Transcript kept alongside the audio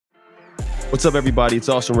What's up, everybody? It's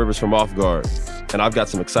Austin Rivers from Off Guard, and I've got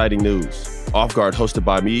some exciting news. Off Guard, hosted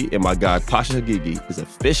by me and my guy Pasha Hagigi, is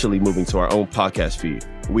officially moving to our own podcast feed.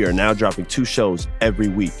 We are now dropping 2 shows every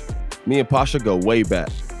week. Me and Pasha go way back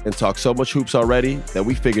and talk so much hoops already that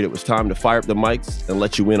we figured it was time to fire up the mics and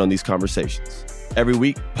let you in on these conversations. Every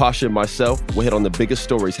week, Pasha and myself will hit on the biggest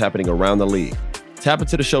stories happening around the league. Tap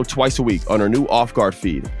into the show twice a week on our new Off Guard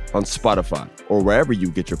feed on Spotify or wherever you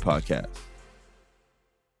get your podcasts.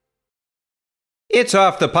 It's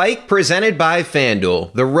Off the Pike, presented by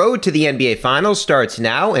FanDuel. The road to the NBA Finals starts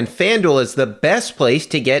now, and FanDuel is the best place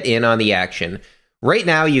to get in on the action. Right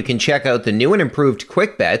now, you can check out the new and improved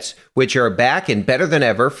Quick Bets, which are back and better than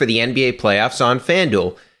ever for the NBA playoffs on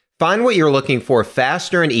FanDuel. Find what you're looking for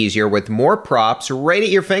faster and easier with more props right at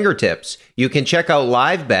your fingertips. You can check out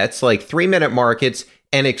live bets like 3-minute markets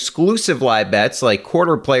and exclusive live bets like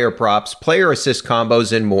quarter player props, player assist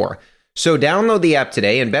combos, and more. So download the app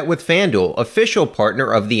today and bet with FanDuel, official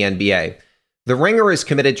partner of the NBA. The Ringer is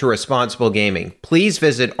committed to responsible gaming. Please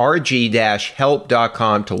visit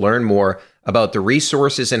rg-help.com to learn more about the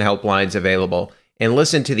resources and helplines available, and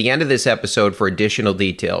listen to the end of this episode for additional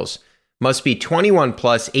details. Must be 21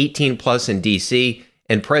 plus, 18 plus in DC,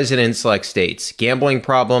 and present in select states. Gambling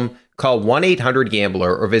problem? Call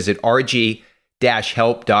 1-800-GAMBLER or visit rg-help.com.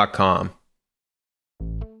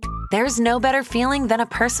 There's no better feeling than a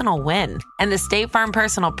personal win, and the State Farm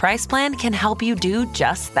Personal Price Plan can help you do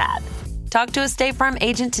just that. Talk to a State Farm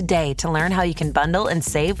agent today to learn how you can bundle and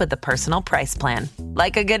save with the Personal Price Plan.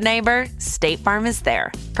 Like a good neighbor, State Farm is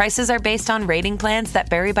there. Prices are based on rating plans that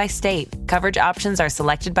vary by state. Coverage options are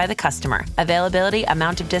selected by the customer. Availability,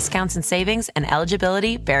 amount of discounts and savings, and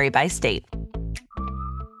eligibility vary by state.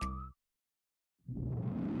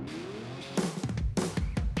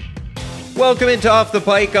 Welcome into Off the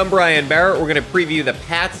Pike. I'm Brian Barrett. We're going to preview the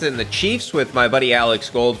Pats and the Chiefs with my buddy Alex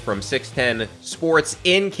Gold from 610 Sports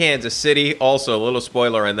in Kansas City. Also, a little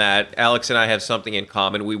spoiler on that. Alex and I have something in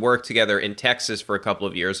common. We worked together in Texas for a couple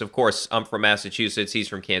of years. Of course, I'm from Massachusetts. He's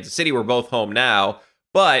from Kansas City. We're both home now,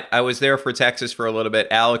 but I was there for Texas for a little bit.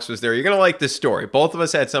 Alex was there. You're going to like this story. Both of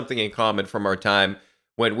us had something in common from our time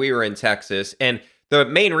when we were in Texas. And the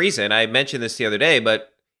main reason, I mentioned this the other day, but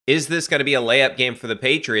is this going to be a layup game for the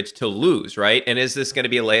Patriots to lose, right? And is this going to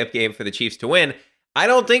be a layup game for the Chiefs to win? I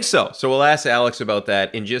don't think so. So we'll ask Alex about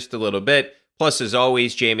that in just a little bit. Plus, as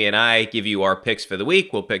always, Jamie and I give you our picks for the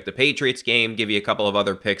week. We'll pick the Patriots game, give you a couple of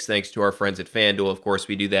other picks thanks to our friends at FanDuel. Of course,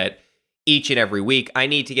 we do that each and every week. I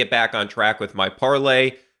need to get back on track with my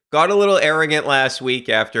parlay. Got a little arrogant last week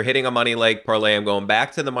after hitting a money leg parlay. I'm going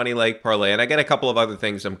back to the money leg parlay, and I got a couple of other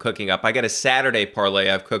things I'm cooking up. I got a Saturday parlay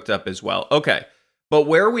I've cooked up as well. Okay. But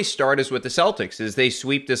where we start is with the Celtics, is they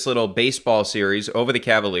sweep this little baseball series over the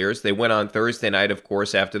Cavaliers. They win on Thursday night, of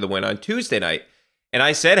course, after the win on Tuesday night. And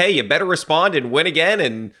I said, hey, you better respond and win again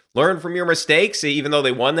and learn from your mistakes, even though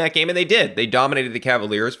they won that game, and they did. They dominated the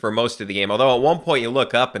Cavaliers for most of the game. Although at one point you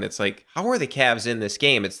look up and it's like, how are the Cavs in this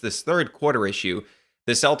game? It's this third quarter issue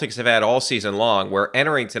the Celtics have had all season long, where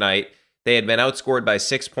entering tonight, they had been outscored by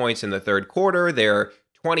 6 points in the third quarter. They're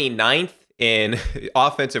 29th in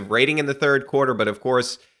offensive rating in the third quarter, but of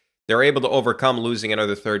course, they're able to overcome losing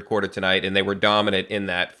another third quarter tonight, and they were dominant in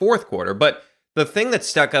that fourth quarter. But the thing that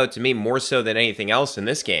stuck out to me more so than anything else in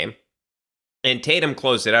this game, and Tatum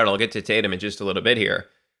closed it out, I'll get to Tatum in just a little bit here,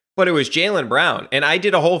 but it was Jaylen Brown. And I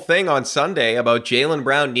did a whole thing on Sunday about Jaylen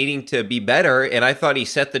Brown needing to be better, and I thought he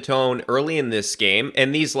set the tone early in this game.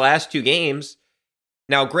 And these last 2 games,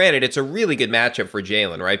 now, granted, it's a really good matchup for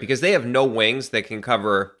Jaylen, right? Because they have no wings that can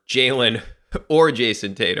cover Jaylen or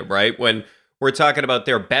Jason Tatum, right? When we're talking about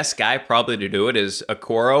their best guy probably to do it is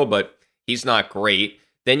Okoro, but he's not great.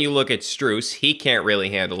 Then you look at Strus, he can't really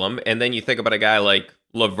handle him. And then you think about a guy like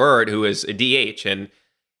LeVert, who is a DH. And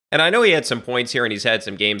I know he had some points here and he's had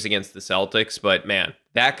some games against the Celtics, but man,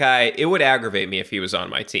 that guy, it would aggravate me if he was on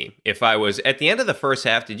my team. If I was at the end of the first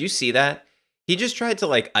half, did you see that? He just tried to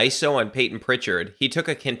ISO on Peyton Pritchard. He took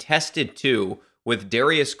a contested 2 with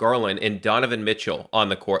Darius Garland and Donovan Mitchell on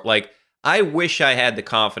the court. I wish I had the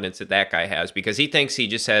confidence that guy has, because he thinks he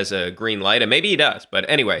just has a green light, and maybe he does. But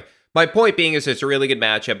anyway, my point being is it's a really good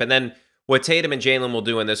matchup. And then what Tatum and Jaylen will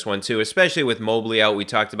do in this one too, especially with Mobley out, we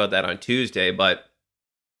talked about that on Tuesday, but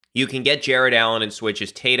you can get Jared Allen in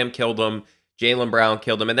switches. Tatum killed him. Jaylen Brown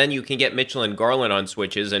killed him. And then you can get Mitchell and Garland on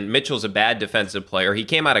switches. And Mitchell's a bad defensive player. He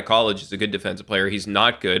came out of college as a good defensive player. He's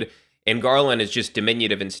not good. And Garland is just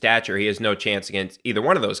diminutive in stature. He has no chance against either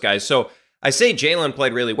one of those guys. So I say Jaylen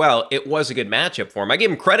played really well. It was a good matchup for him. I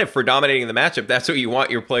give him credit for dominating the matchup. That's what you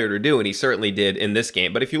want your player to do. And he certainly did in this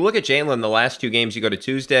game. But if you look at Jaylen, the last 2 games, you go to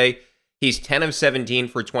Tuesday, he's 10 of 17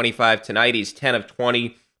 for 25. Tonight, he's 10 of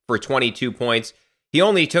 20 for 22 points. He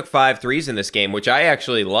only took 5 threes in this game, which I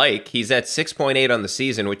actually like. He's at 6.8 on the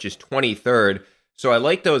season, which is 23rd. So I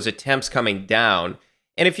like those attempts coming down.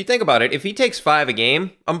 And if you think about it, if he takes 5 a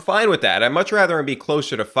game, I'm fine with that. I'd much rather him be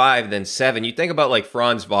closer to 5 than 7. You think about like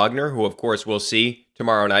Franz Wagner, who of course we'll see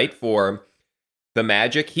tomorrow night for the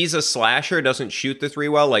Magic. He's a slasher, doesn't shoot the 3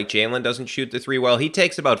 well, like Jalen doesn't shoot the 3 well. He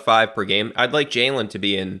takes about 5 per game. I'd like Jalen to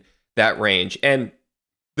be in that range. And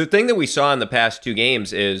the thing that we saw in the past 2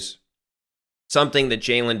 games is something that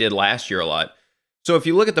Jalen did last year a lot. So if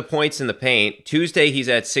you look at the points in the paint, Tuesday he's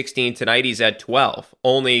at 16, tonight he's at 12.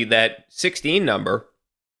 Only that 16 number,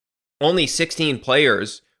 only 16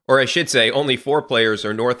 players, or I should say only 4 players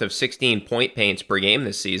are north of 16 point paints per game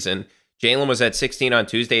this season. Jalen was at 16 on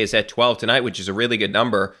Tuesday, is at 12 tonight, which is a really good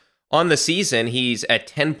number. On the season, he's at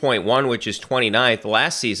 10.1, which is 29th.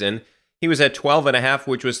 Last season, he was at 12.5,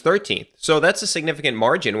 which was 13th. So that's a significant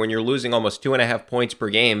margin when you're losing almost 2.5 points per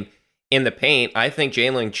game in the paint. I think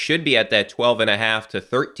Jalen should be at that 12.5 to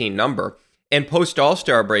 13 number. And post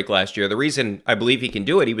All-Star break last year, the reason I believe he can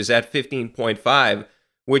do it, he was at 15.5,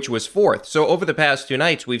 which was 4th. So over the past 2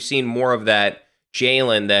 nights, we've seen more of that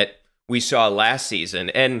Jalen that we saw last season.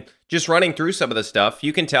 And just running through some of the stuff,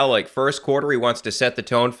 you can tell like first quarter, he wants to set the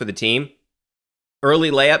tone for the team.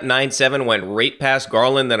 Early layup, 9-7, went right past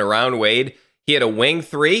Garland, then around Wade. He had a wing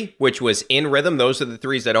 3, which was in rhythm. Those are the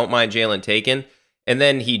 3s I don't mind Jalen taking. And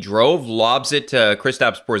then he drove, lobs it to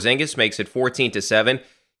Kristaps Porzingis, makes it 14-7.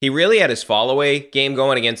 He really had his fall-away game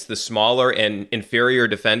going against the smaller and inferior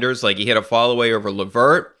defenders. Like he hit a fall-away over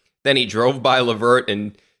LeVert, then he drove by LeVert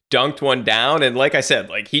and dunked one down. And like I said,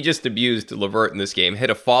 like he just abused LeVert in this game.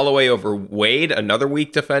 Hit a fall-away over Wade, another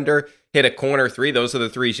weak defender. Hit a corner 3. Those are the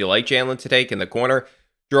 3s you like Jalen to take in the corner.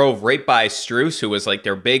 Drove right by Strus, who was like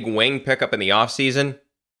their big wing pickup in the offseason.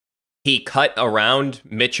 He cut around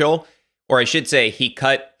Mitchell, or I should say he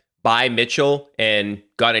cut by Mitchell and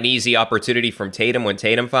got an easy opportunity from Tatum when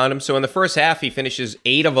Tatum found him. So in the first half, he finishes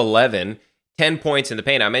 8 of 11, 10 points in the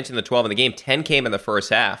paint. I mentioned the 12 in the game. 10 came in the first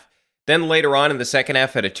half. Then later on in the second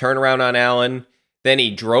half, had a turnaround on Allen. Then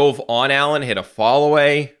he drove on Allen, hit a fall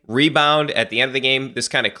away, rebound at the end of the game. This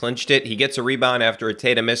kind of clinched it. He gets a rebound after a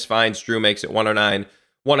Tatum miss, finds Drew, makes it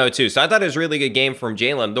 109-102. So I thought it was a really good game from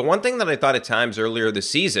Jalen. The one thing that I thought at times earlier this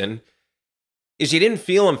season is you didn't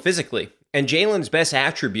feel him physically. And Jalen's best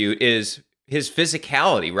attribute is his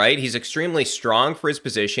physicality, right? He's extremely strong for his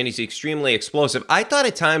position. He's extremely explosive. I thought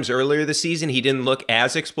at times earlier this season he didn't look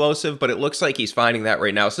as explosive, but it looks like he's finding that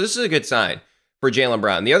right now. So this is a good sign for Jalen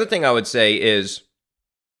Brown. The other thing I would say is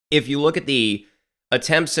if you look at the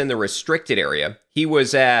attempts in the restricted area, he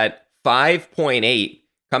was at 5.8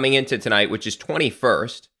 coming into tonight, which is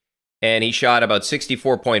 21st. And he shot about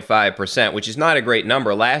 64.5%, which is not a great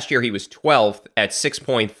number. Last year, he was 12th at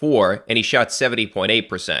 6.4, and he shot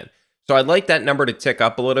 70.8%. So I'd like that number to tick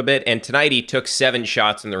up a little bit. And tonight, he took 7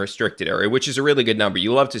 shots in the restricted area, which is a really good number.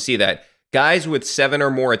 You love to see that. Guys with 7 or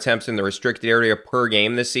more attempts in the restricted area per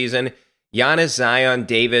game this season, Giannis, Zion,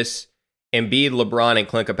 Davis, Embiid, LeBron, and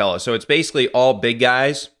Clint Capella. So it's basically all big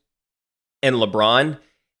guys and LeBron.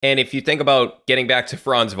 And if you think about getting back to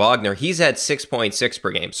Franz Wagner, he's at 6.6 per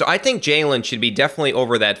game. So I think Jalen should be definitely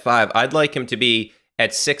over that 5. I'd like him to be at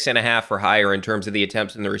 6.5 or higher in terms of the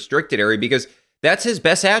attempts in the restricted area because that's his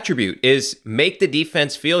best attribute is make the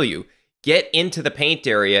defense feel you. Get into the paint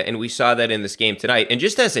area, and we saw that in this game tonight. And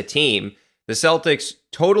just as a team, the Celtics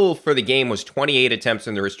total for the game was 28 attempts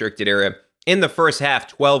in the restricted area. In the first half,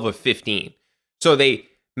 12 of 15. So they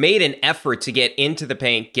made an effort to get into the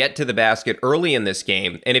paint, get to the basket early in this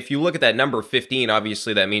game. And if you look at that number 15,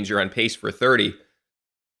 obviously that means you're on pace for 30.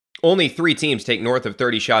 Only 3 teams take north of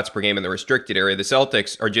 30 shots per game in the restricted area. The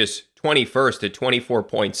Celtics are just 21st at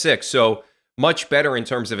 24.6. So much better in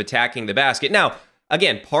terms of attacking the basket. Now,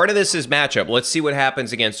 again, part of this is matchup. Let's see what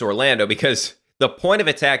happens against Orlando because the point of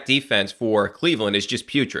attack defense for Cleveland is just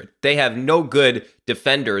putrid. They have no good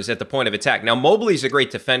defenders at the point of attack. Now, Mobley's a great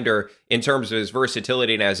defender in terms of his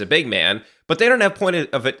versatility and as a big man, but they don't have point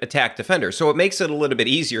of attack defenders. So it makes it a little bit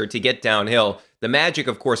easier to get downhill. The Magic,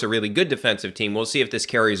 of course, a really good defensive team. We'll see if this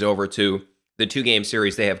carries over to the 2-game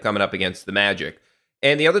series they have coming up against the Magic.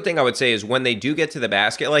 And the other thing I would say is when they do get to the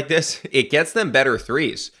basket like this, it gets them better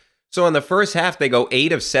threes. So in the first half, they go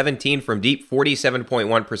 8 of 17 from deep,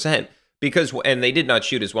 47.1%. And they did not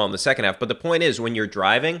shoot as well in the second half. But the point is, when you're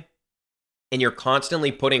driving and you're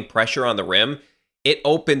constantly putting pressure on the rim, it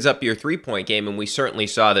opens up your three-point game. And we certainly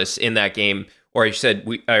saw this in that game. Or I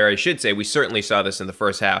should say, we certainly saw this in the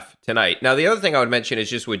first half tonight. Now, the other thing I would mention is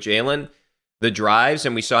just with Jalen, the drives,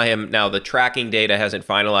 and we saw him, now the tracking data hasn't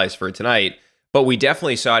finalized for tonight, But we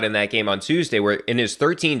definitely saw it in that game on Tuesday where in his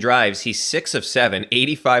 13 drives, he's 6 of 7,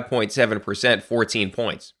 85.7%, 14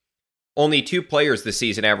 points. Only 2 players this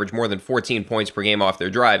season average more than 14 points per game off their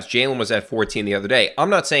drives. Jalen was at 14 the other day. I'm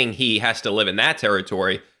not saying he has to live in that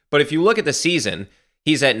territory, but if you look at the season,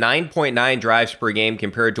 he's at 9.9 drives per game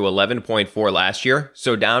compared to 11.4 last year,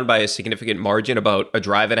 so down by a significant margin, about a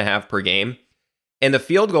drive and a half per game. And the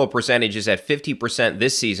field goal percentage is at 50%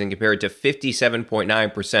 this season compared to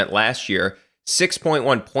 57.9% last year,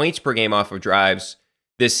 6.1 points per game off of drives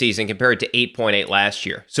this season compared to 8.8 last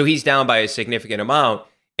year. So he's down by a significant amount.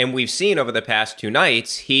 And we've seen over the past 2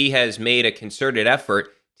 nights, he has made a concerted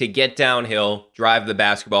effort to get downhill, drive the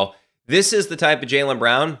basketball. This is the type of Jaylen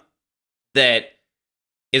Brown that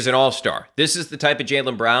is an all-star. This is the type of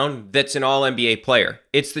Jaylen Brown that's an all-NBA player.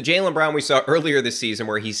 It's the Jaylen Brown we saw earlier this season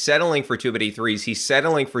where he's settling for too many threes, he's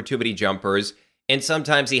settling for too many jumpers, and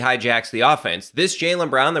sometimes he hijacks the offense. This Jaylen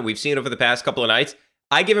Brown that we've seen over the past couple of nights,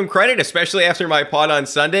 I give him credit, especially after my pod on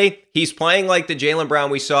Sunday. He's playing like the Jaylen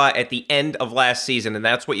Brown we saw at the end of last season, and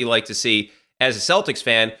that's what you like to see as a Celtics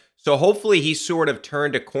fan. So hopefully he's sort of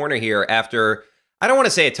turned a corner here after, I don't want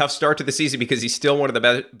to say a tough start to the season because he's still one of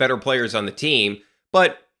the better players on the team,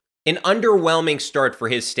 but an underwhelming start for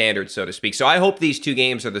his standards, so to speak. So I hope these 2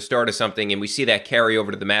 games are the start of something, and we see that carry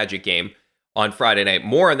over to the Magic game on Friday night.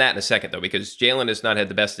 More on that in a second, though, because Jalen has not had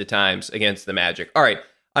the best of times against the Magic. All right.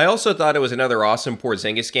 I also thought it was another awesome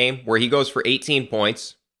Porzingis game where he goes for 18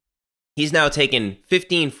 points. He's now taken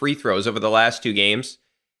 15 free throws over the last 2 games.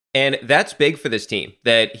 And that's big for this team,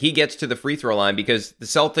 that he gets to the free throw line, because the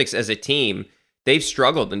Celtics as a team, they've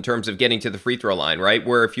struggled in terms of getting to the free throw line, right?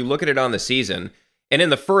 Where if you look at it on the season, and in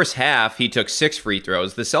the first half, he took 6 free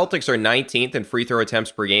throws. The Celtics are 19th in free throw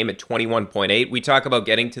attempts per game at 21.8. We talk about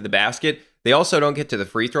getting to the basket. They also don't get to the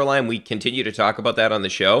free throw line. We continue to talk about that on the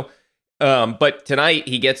show. But tonight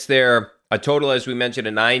he gets there a total, as we mentioned,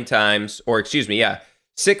 of 9 times, or excuse me,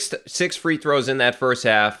 six free throws in that first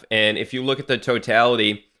half. And if you look at the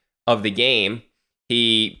totality of the game,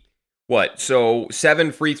 so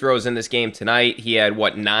 7 free throws in this game tonight. He had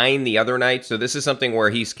 9 the other night. So this is something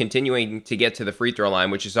where he's continuing to get to the free throw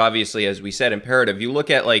line, which is obviously, as we said, imperative. You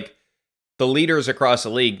look at like the leaders across the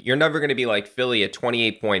league, you're never going to be like Philly at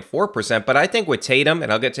 28.4%. But I think with Tatum,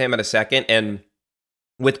 and I'll get to him in a second, and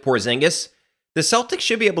with Porzingis, the Celtics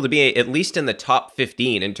should be able to be at least in the top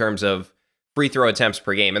 15 in terms of free throw attempts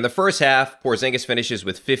per game. In the first half, Porzingis finishes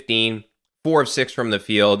with 15, 4 of 6 from the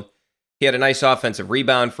field. He had a nice offensive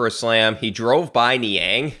rebound for a slam. He drove by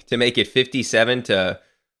Niang to make it 57-44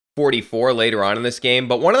 later on in this game.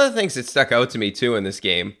 But one of the things that stuck out to me too in this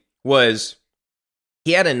game was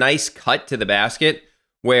he had a nice cut to the basket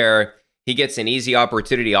where he gets an easy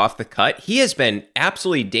opportunity off the cut. He has been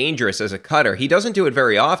absolutely dangerous as a cutter. He doesn't do it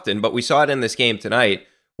very often, but we saw it in this game tonight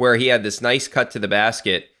where he had this nice cut to the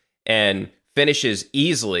basket and finishes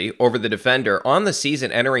easily over the defender. On the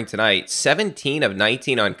season entering tonight, 17 of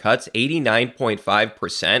 19 on cuts,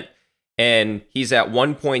 89.5%, and he's at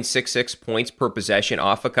 1.66 points per possession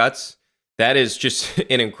off of cuts. That is just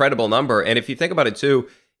an incredible number. And if you think about it too,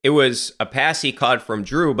 it was a pass he caught from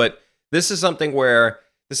Drew, but this is something where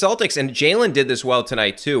the Celtics, and Jalen did this well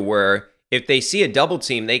tonight too, where if they see a double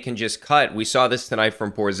team, they can just cut. We saw this tonight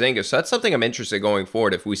from Porzingis. So that's something I'm interested in going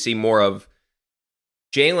forward, if we see more of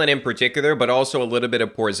Jalen in particular, but also a little bit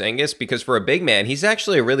of Porzingis, because for a big man, he's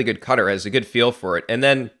actually a really good cutter, has a good feel for it. And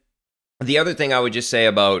then the other thing I would just say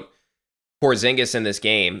about Porzingis in this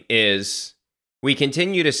game is we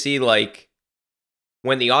continue to see, like,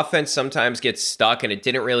 when the offense sometimes gets stuck, and it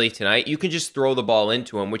didn't really tonight, you can just throw the ball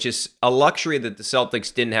into him, which is a luxury that the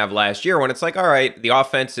Celtics didn't have last year, when it's like, all right, the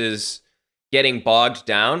offense is getting bogged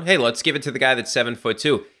down. Hey, let's give it to the guy that's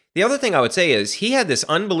 7'2". The other thing I would say is he had this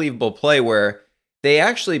unbelievable play where they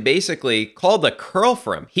actually basically called a curl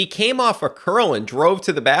for him. He came off a curl and drove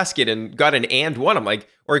to the basket and got an and one. I'm like,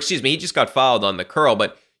 or excuse me, he just got fouled on the curl,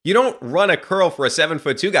 but you don't run a curl for a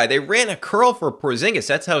 7'2" guy. They ran a curl for Porzingis.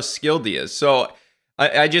 That's how skilled he is. So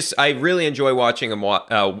I really enjoy watching him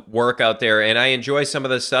work out there, and I enjoy some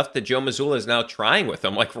of the stuff that Joe Mazzulla is now trying with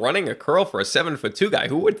him, like running a curl for a 7'2" guy.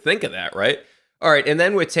 Who would think of that, right? All right, and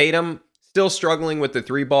then with Tatum, still struggling with the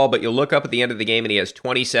 3-ball, but you look up at the end of the game and he has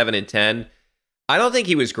 27 and 10. I don't think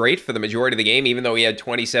he was great for the majority of the game, even though he had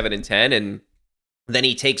 27 and 10, and then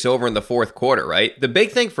he takes over in the fourth quarter, right? The big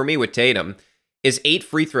thing for me with Tatum is 8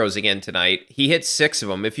 free throws again tonight. He hit 6 of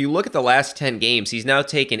them. If you look at the last 10 games, he's now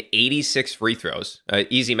taken 86 free throws.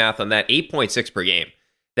 Easy math on that, 8.6 per game.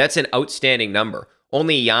 That's an outstanding number.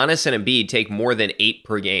 Only Giannis and Embiid take more than 8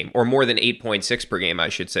 per game, or more than 8.6 per game, I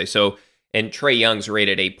should say. So, and Trae Young's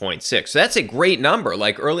rated 8.6. So that's a great number.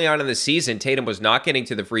 Like early on in the season, Tatum was not getting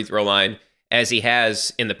to the free throw line as he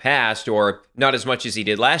has in the past, or not as much as he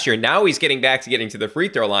did last year. Now he's getting back to getting to the free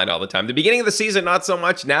throw line all the time. The beginning of the season, not so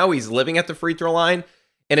much. Now he's living at the free throw line.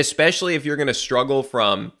 And especially if you're going to struggle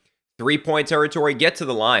from 3-point territory, get to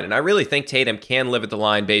the line. And I really think Tatum can live at the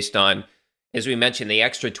line based on, as we mentioned, the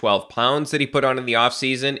extra 12 pounds that he put on in the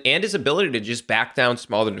offseason and his ability to just back down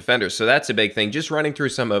smaller defenders. So that's a big thing. Just running through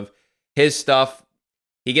some of his stuff.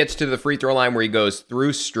 He gets to the free throw line where he goes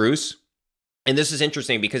through Strus. And this is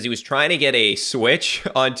interesting because he was trying to get a switch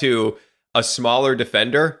onto a smaller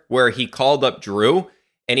defender where he called up Drew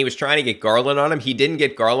and he was trying to get Garland on him. He didn't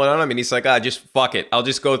get Garland on him and he's like, just fuck it. I'll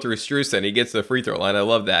just go through Strus and he gets the free throw line. I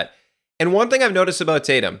love that. And one thing I've noticed about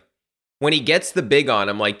Tatum, when he gets the big on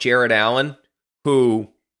him, like Jared Allen, who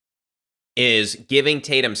is giving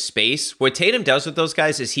Tatum space, what Tatum does with those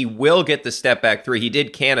guys is he will get the step back three. He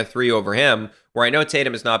did can a three over him, where I know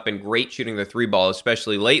Tatum has not been great shooting the three ball,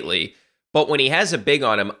 especially lately. But when he has a big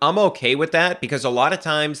on him, I'm okay with that because a lot of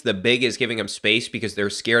times the big is giving him space because they're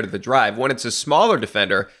scared of the drive. When it's a smaller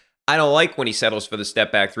defender, I don't like when he settles for the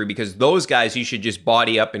step back three because those guys you should just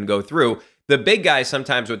body up and go through. The big guys,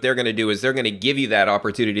 sometimes what they're going to do is they're going to give you that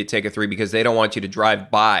opportunity to take a three because they don't want you to drive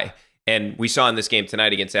by. And we saw in this game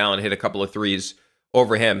tonight against Allen, hit a couple of threes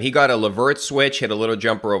over him. He got a Levert switch, hit a little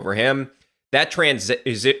jumper over him. That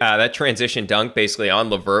transition dunk basically on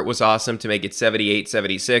Levert was awesome to make it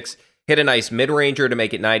 78-76. Hit a nice mid-ranger to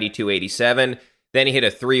make it 92-87. Then he hit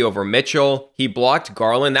a three over Mitchell. He blocked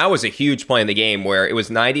Garland. That was a huge play in the game where it was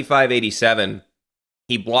 95-87.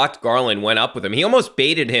 He blocked Garland, went up with him. He almost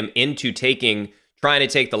baited him into trying to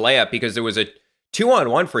take the layup because there was a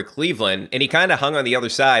 2-on-1 for Cleveland, and he kind of hung on the other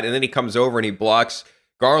side, and then he comes over and he blocks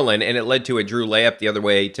Garland, and it led to a Drew layup the other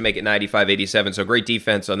way to make it 95-87. So great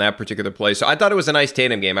defense on that particular play. So I thought it was a nice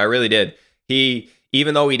Tatum game. I really did.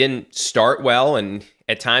 Even though he didn't start well, and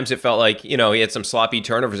at times it felt like, he had some sloppy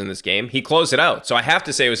turnovers in this game, he closed it out. So I have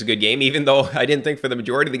to say it was a good game, even though I didn't think for the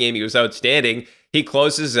majority of the game he was outstanding. He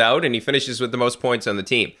closes out, and he finishes with the most points on the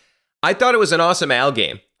team. I thought it was an awesome Al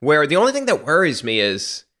game, where the only thing that worries me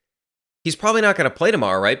is he's probably not going to play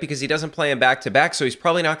tomorrow, right? Because he doesn't play in back-to-back, so he's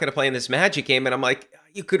probably not going to play in this Magic game. And I'm like,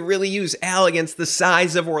 you could really use Al against the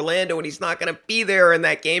size of Orlando, and he's not going to be there in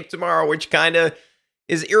that game tomorrow, which kind of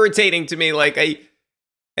is irritating to me.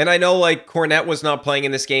 And I know, Cornette was not playing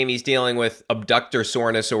in this game. He's dealing with abductor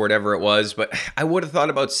soreness or whatever it was. But I would have thought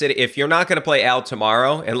about sitting. If you're not going to play Al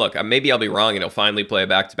tomorrow, and look, maybe I'll be wrong and he'll finally play a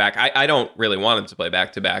back-to-back. I don't really want him to play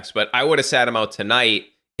back-to-backs, but I would have sat him out tonight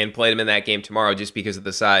and played him in that game tomorrow just because of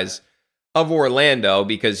the size of Orlando,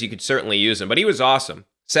 because you could certainly use him. But he was awesome.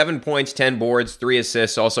 7 points, 10 boards, 3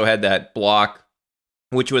 assists. Also had that block,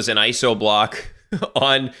 which was an ISO block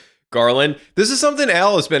on Garland. This is something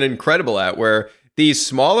Al has been incredible at, where these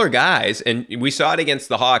smaller guys, and we saw it against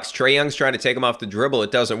the Hawks, Trae Young's trying to take him off the dribble.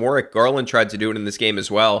 It doesn't work. Garland tried to do it in this game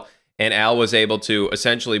as well, and Al was able to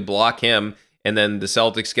essentially block him, and then the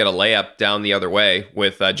Celtics get a layup down the other way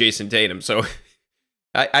with Jason Tatum. So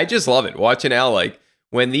I just love it, watching Al.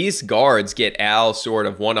 When these guards get Al sort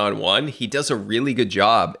of one-on-one, he does a really good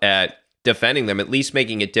job at defending them, at least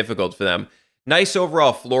making it difficult for them. Nice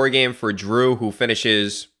overall floor game for Drew, who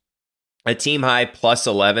finishes a team-high plus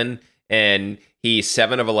 11, and he's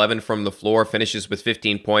 7 of 11 from the floor, finishes with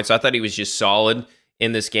 15 points. So I thought he was just solid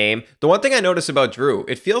in this game. The one thing I noticed about Drew,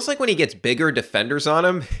 it feels like when he gets bigger defenders on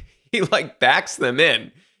him, he backs them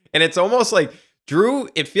in. And it's almost like Drew,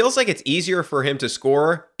 it feels like it's easier for him to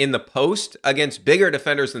score in the post against bigger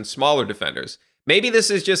defenders than smaller defenders. Maybe this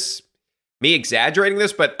is just me exaggerating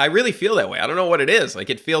this, but I really feel that way. I don't know what it is.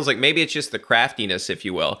 It feels like maybe it's just the craftiness, if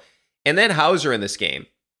you will. And then Hauser in this game.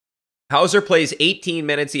 Hauser plays 18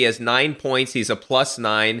 minutes. He has 9 points. He's a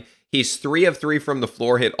 +9. He's 3 of 3 from the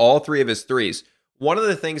floor, hit all 3 of his threes. One of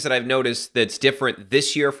the things that I've noticed that's different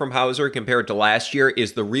this year from Hauser compared to last year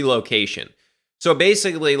is the relocation. So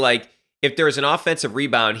basically, if there's an offensive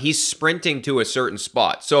rebound, he's sprinting to a certain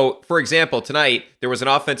spot. So, for example, tonight, there was an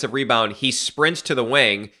offensive rebound. He sprints to the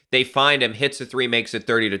wing. They find him, hits a 3, makes it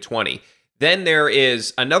 30-20. Then there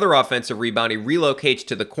is another offensive rebound. He relocates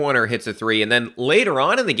to the corner, hits a 3. And then later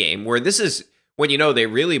on in the game, where this is when they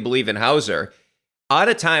really believe in Hauser, out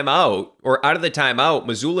of the timeout,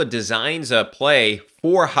 Mazzulla designs a play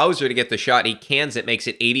for Hauser to get the shot. He cans it, makes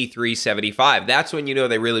it 83-75. That's when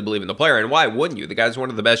they really believe in the player. And why wouldn't you? The guy's one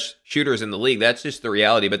of the best shooters in the league. That's just the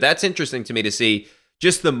reality. But that's interesting to me to see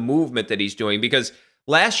just the movement that he's doing, because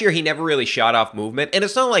last year he never really shot off movement. And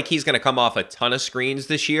it's not like he's going to come off a ton of screens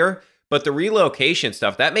this year. But the relocation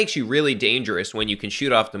stuff, that makes you really dangerous when you can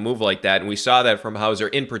shoot off the move like that. And we saw that from Hauser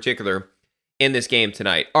in particular in this game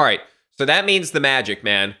tonight. All right, so that means the Magic,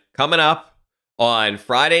 man, coming up on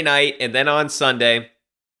Friday night and then on Sunday.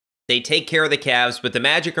 They take care of the Cavs, but the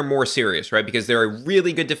Magic are more serious, right? Because they're a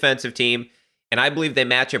really good defensive team. And I believe they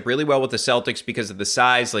match up really well with the Celtics because of the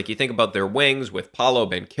size. Like you think about their wings with Paolo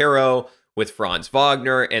Banchero, with Franz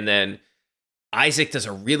Wagner, and then Isaac does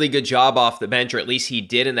a really good job off the bench, or at least he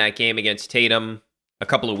did in that game against Tatum a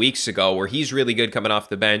couple of weeks ago, where he's really good coming off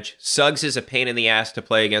the bench. Suggs is a pain in the ass to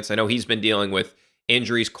play against. I know he's been dealing with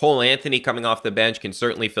injuries. Cole Anthony coming off the bench can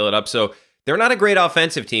certainly fill it up. So they're not a great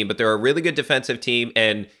offensive team, but they're a really good defensive team,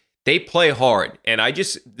 and they play hard. And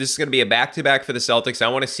this is going to be a back-to-back for the Celtics. I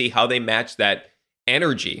want to see how they match that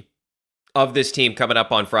energy of this team coming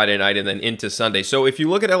up on Friday night and then into Sunday. So if you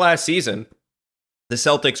look at it last season, the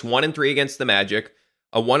Celtics 1-3 against the Magic,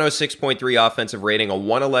 a 106.3 offensive rating, a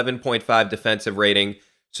 111.5 defensive rating,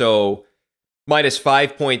 so minus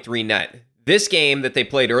 5.3 net. This game that they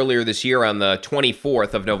played earlier this year on the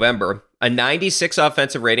 24th of November, a 96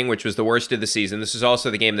 offensive rating, which was the worst of the season. This is also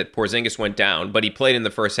the game that Porzingis went down, but he played in the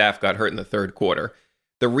first half, got hurt in the third quarter.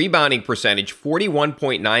 The rebounding percentage,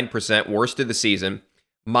 41.9%, worst of the season.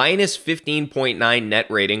 Minus 15.9 net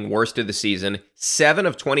rating, worst of the season. 7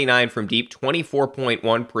 of 29 from deep,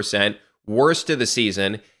 24.1%, worst of the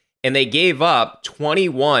season. And they gave up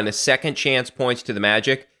 21 second chance points to the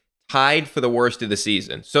Magic, tied for the worst of the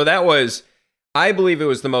season. So that was, I believe it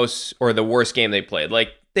was the worst game they played. Like,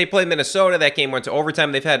 they played Minnesota. That game went to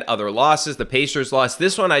overtime. They've had other losses. The Pacers lost.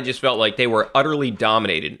 This one, I just felt like they were utterly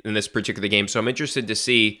dominated in this particular game. So I'm interested to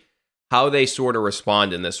see how they sort of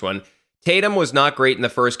respond in this one. Tatum was not great in the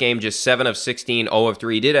first game, just 7 of 16, 0 of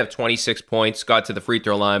 3. He did have 26 points, got to the free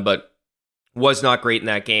throw line, but was not great in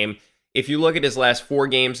that game. If you look at his last 4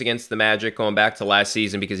 games against the Magic, going back to last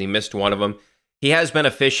season because he missed one of them, he has been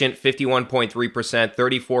efficient, 51.3%,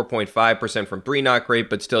 34.5% from 3, not great,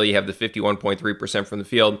 but still you have the 51.3% from the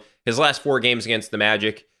field. His last 4 games against the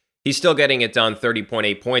Magic, he's still getting it done,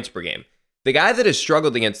 30.8 points per game. The guy that has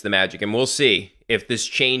struggled against the Magic, and we'll see if this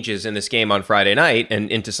changes in this game on Friday night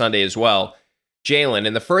and into Sunday as well, Jalen.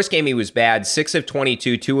 In the first game, he was bad, 6 of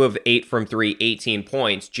 22, 2 of 8 from 3, 18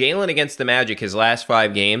 points. Jalen against the Magic, his last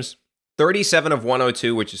 5 games, 37 of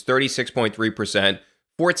 102, which is 36.3%.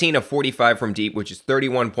 14 of 45 from deep, which is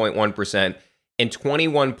 31.1%, and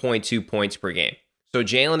 21.2 points per game. So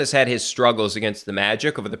Jalen has had his struggles against the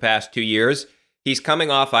Magic over the past 2 years. He's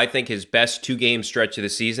coming off, I think, his best 2-game stretch of the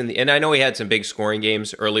season. And I know he had some big scoring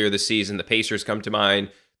games earlier this season. The Pacers come to mind.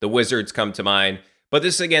 The Wizards come to mind. But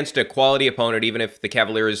this is against a quality opponent, even if the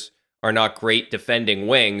Cavaliers are not great defending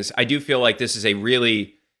wings. I do feel like this is a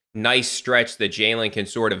really nice stretch that Jalen can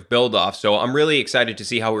sort of build off. So I'm really excited to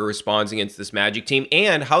see how he responds against this Magic team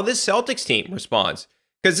and how this Celtics team responds.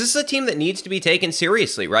 Because this is a team that needs to be taken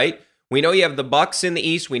seriously, right? We know you have the Bucks in the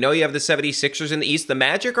East. We know you have the 76ers in the East. The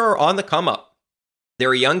Magic are on the come up.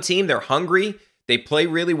 They're a young team. They're hungry. They play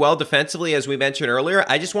really well defensively, as we mentioned earlier.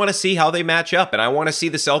 I just want to see how they match up, and I want to see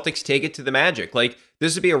the Celtics take it to the Magic. Like,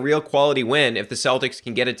 this would be a real quality win if the Celtics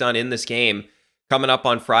can get it done in this game coming up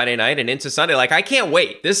on Friday night and into Sunday. Like, I can't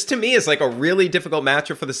wait. This, to me, is like a really difficult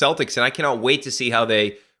matchup for the Celtics, and I cannot wait to see how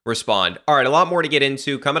they respond. All right, a lot more to get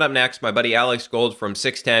into. Coming up next, my buddy Alex Gold from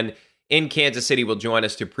 610 in Kansas City will join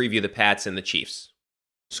us to preview the Pats and the Chiefs.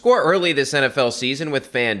 Score early this NFL season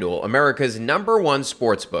with FanDuel, America's #1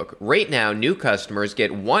 sportsbook. Right now, new customers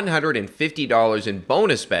get $150 in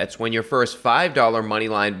bonus bets when your first $5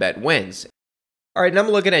 moneyline bet wins. All right, and I'm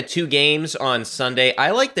looking at 2 games on Sunday.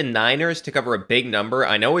 I like the Niners to cover a big number.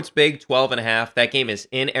 I know it's big, 12.5. That game is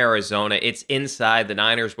in Arizona. It's inside. The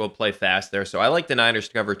Niners will play fast there. So I like the Niners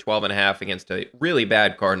to cover 12.5 against a really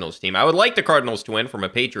bad Cardinals team. I would like the Cardinals to win from a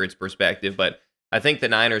Patriots perspective, but I think the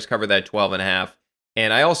Niners cover that 12.5.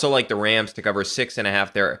 And I also like the Rams to cover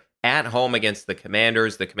 6.5. They're at home against the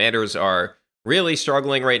Commanders. The Commanders are really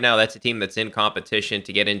struggling right now. That's a team that's in competition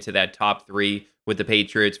to get into that top 3 with the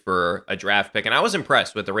Patriots for a draft pick. And I was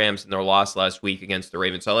impressed with the Rams in their loss last week against the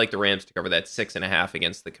Ravens. So I like the Rams to cover that 6.5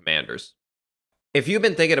 against the Commanders. If you've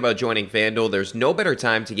been thinking about joining FanDuel, there's no better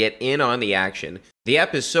time to get in on the action. The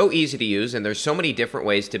app is so easy to use, and there's so many different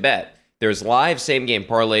ways to bet. There's live same-game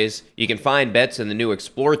parlays. You can find bets in the new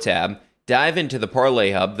Explore tab. Dive into the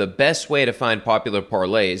Parlay Hub, the best way to find popular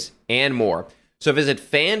parlays, and more. So visit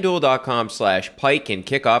FanDuel.com/Pike and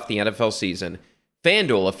kick off the NFL season.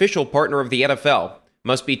 FanDuel, official partner of the NFL,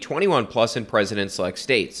 must be 21 plus in present and select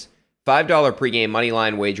states. $5 pregame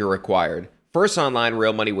moneyline wager required. First online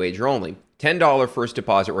real money wager only. $10 first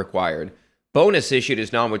deposit required. Bonus issued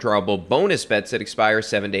as non-withdrawable bonus bets that expire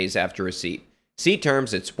 7 days after receipt. See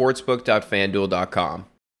terms at sportsbook.fanduel.com.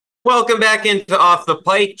 Welcome back into Off the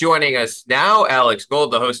Pike. Joining us now, Alex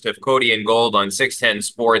Gold, the host of Cody and Gold on 610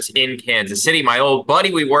 Sports in Kansas City. My old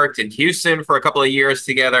buddy, we worked in Houston for a couple of years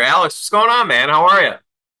together. Alex, what's going on, man? How are you?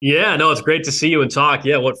 Yeah, no, it's great to see you and talk.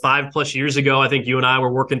 Yeah, what 5+ years ago, I think you and I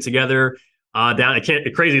were working together down.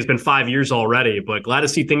 Crazy. It's been 5 years already, but glad to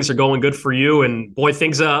see things are going good for you. And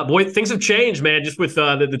things have changed, man. Just with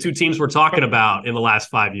the two teams we're talking about in the last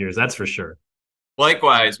 5 years, that's for sure.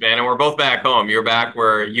 Likewise, man, and we're both back home. You're back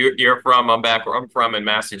where you're from. I'm back where I'm from in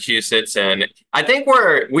Massachusetts, and I think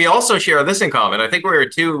we also share this in common. I think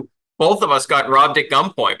both of us got robbed at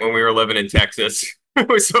gunpoint when we were living in Texas.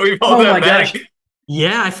 So we both have back. Gosh.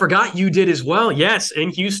 Yeah, I forgot you did as well. Yes, in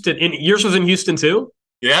Houston. Yours was in Houston too?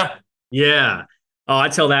 Yeah. Yeah. Oh, I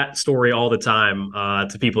tell that story all the time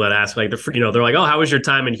to people that ask, like, they're like, "Oh, how was your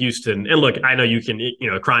time in Houston?" And look, I know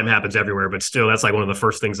crime happens everywhere, but still, that's like one of the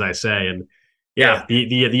first things I say. And yeah,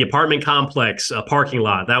 the apartment complex parking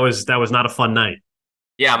lot, that was not a fun night.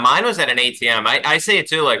 Yeah, mine was at an ATM. I say it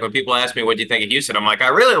too, like when people ask me, what do you think of Houston? I'm like, I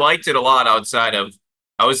really liked it a lot outside of,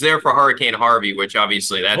 I was there for Hurricane Harvey, which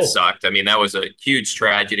obviously that sucked. I mean, that was a huge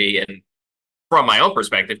tragedy. And from my own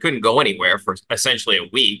perspective, couldn't go anywhere for essentially a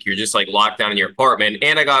week. You're just like locked down in your apartment,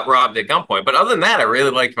 and I got robbed at gunpoint. But other than that, I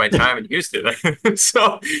really liked my time in Houston.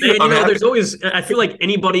 So, there's always, I feel like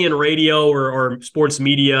anybody in radio or sports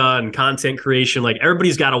media and content creation, like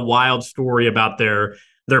everybody's got a wild story about their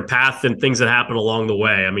path and things that happen along the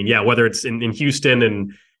way. I mean, yeah, whether it's in Houston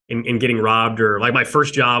and in getting robbed, or like my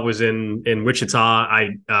first job was in Wichita.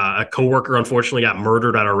 A coworker unfortunately got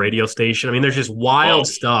murdered at our radio station. I mean, there's just wild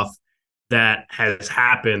stuff that has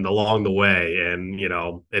happened along the way. And, you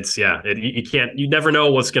never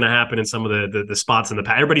know what's going to happen in some of the spots in the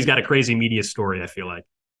past. Everybody's got a crazy media story, I feel like.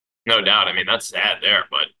 No doubt. I mean, that's sad there,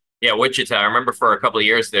 but yeah, Wichita, I remember for a couple of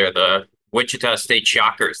years there, the Wichita State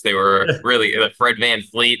Shockers, they were really Fred Van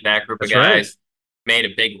Fleet, that group of guys made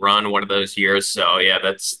a big run one of those years. So yeah,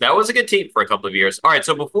 that was a good team for a couple of years. All right.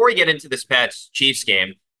 So before we get into this Pats Chiefs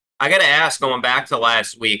game, I got to ask, going back to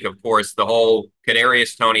last week, of course, the whole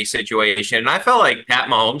Kadarius Toney situation. And I felt like Pat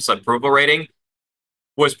Mahomes' approval rating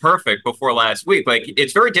was perfect before last week. Like,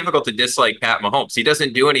 it's very difficult to dislike Pat Mahomes. He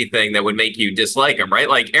doesn't do anything that would make you dislike him, right?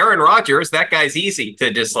 Like Aaron Rodgers, that guy's easy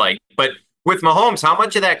to dislike. But with Mahomes, how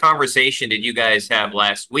much of that conversation did you guys have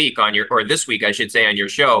last week or this week, I should say, on your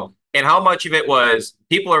show? And how much of it was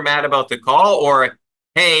people are mad about the call, or,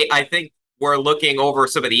 hey, I think we're looking over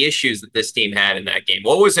some of the issues that this team had in that game?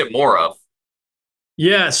 What was it more of?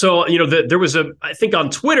 Yeah, so there was I think on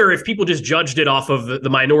Twitter, if people just judged it off of the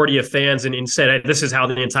minority of fans and said this is how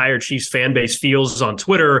the entire Chiefs fan base feels on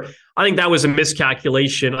Twitter, I think that was a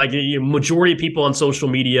miscalculation. Like, majority of people on social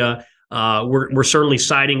media were certainly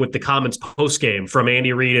siding with the comments post game from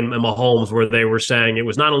Andy Reid and Mahomes, where they were saying it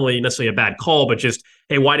was not only necessarily a bad call, but just,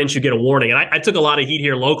 hey, why didn't you get a warning? And I took a lot of heat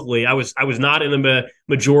here locally. I was not in the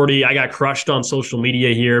majority. I got crushed on social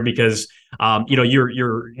media here because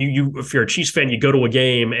if you're a Chiefs fan, you go to a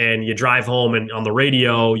game and you drive home, and on the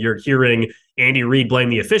radio you're hearing Andy Reid blame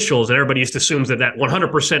the officials, and everybody just assumes that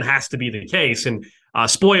 100% has to be the case. And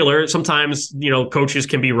spoiler, sometimes coaches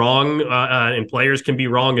can be wrong and players can be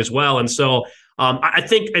wrong as well. And so I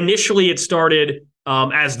think initially it started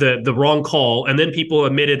as the wrong call, and then people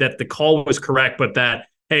admitted that the call was correct, but that,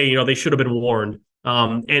 hey, they should have been warned.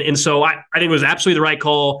 And so I think it was absolutely the right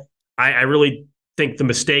call. I really think the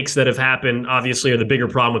mistakes that have happened obviously are the bigger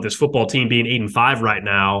problem with this football team being 8-5 right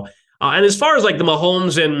now. And as far as like the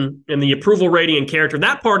Mahomes and the approval rating and character,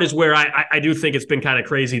 that part is where I do think it's been kind of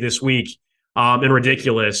crazy this week and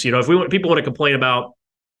ridiculous. If people want to complain about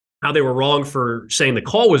how they were wrong for saying the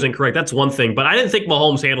call was incorrect, that's one thing. But I didn't think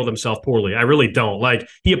Mahomes handled himself poorly. I really don't. Like,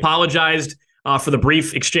 he apologized for the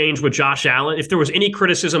brief exchange with Josh Allen. If there was any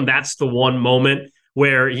criticism, that's the one moment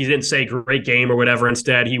where he didn't say great game or whatever.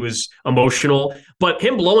 Instead, he was emotional. But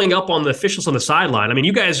him blowing up on the officials on the sideline, I mean,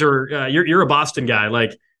 you guys are you're a Boston guy.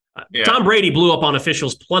 Like, Tom Brady blew up on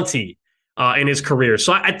officials plenty in his career.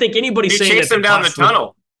 So I think anybody saying chased him down the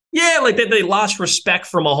tunnel. Yeah, like they lost respect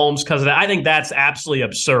for Mahomes because of that. I think that's absolutely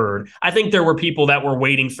absurd. I think there were people that were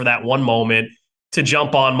waiting for that one moment to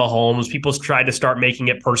jump on Mahomes. People tried to start making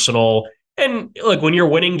it personal. And look, when you're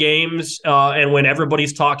winning games and when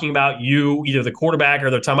everybody's talking about you, either the quarterback or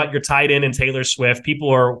they're talking about your tight end and Taylor Swift, people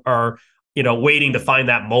are waiting to find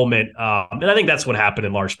that moment. And I think that's what happened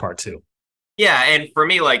in large part too. Yeah, and for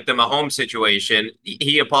me, like the Mahomes situation,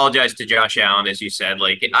 he apologized to Josh Allen, as you said.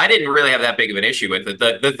 Like, I didn't really have that big of an issue with it.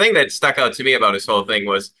 The thing that stuck out to me about his whole thing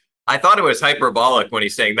was I thought it was hyperbolic when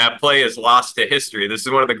he's saying that play is lost to history. This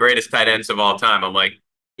is one of the greatest tight ends of all time. I'm like,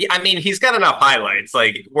 yeah, I mean, he's got enough highlights.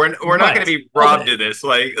 Like, we're not going to be robbed of this.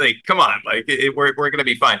 Like, come on. Like, we're going to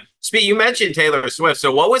be fine. You mentioned Taylor Swift.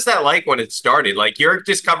 So what was that like when it started? Like, you're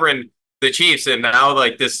just covering the Chiefs, and now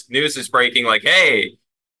like this news is breaking. Like, hey,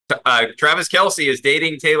 Travis Kelce is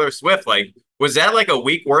dating Taylor Swift. Like, Was that like a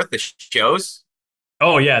week worth of shows?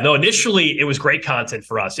 Oh yeah, no. Initially, it was great content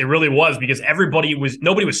for us. It really was because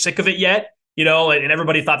nobody was sick of it yet, and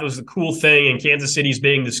everybody thought it was a cool thing. And Kansas City's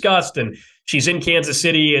being discussed, and she's in Kansas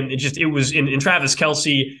City, and it was in Travis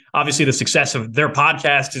Kelce. Obviously, the success of their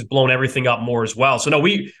podcast has blown everything up more as well. So no,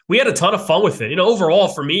 we had a ton of fun with it. Overall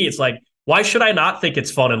for me, it's like, why should I not think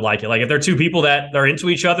it's fun and like it? Like if they're two people that are into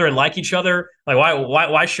each other and like each other, like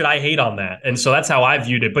why should I hate on that? And so that's how I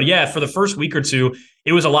viewed it. But yeah, for the first week or two,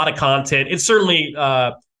 it was a lot of content. It certainly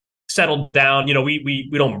settled down.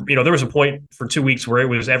 We don't, there was a point for 2 weeks where it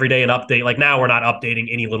was every day an update. Like now we're not updating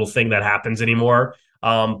any little thing that happens anymore.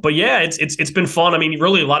 But yeah, it's been fun. I mean,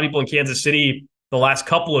 really a lot of people in Kansas City the last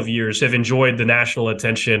couple of years have enjoyed the national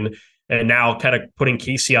attention and now kind of putting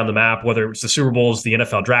Casey on the map, whether it's the Super Bowls, the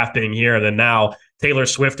NFL draft being here, and then now Taylor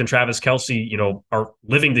Swift and Travis Kelce, are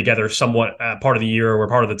living together somewhat part of the year or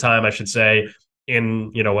part of the time, I should say,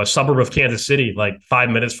 in, a suburb of Kansas City, like 5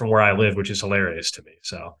 minutes from where I live, which is hilarious to me.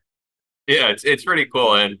 So, yeah, it's pretty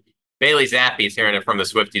cool. And Bailey Zappi's hearing it from the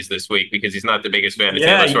Swifties this week because he's not the biggest fan of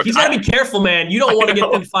Taylor Swift. He's got to be careful, man. You don't want to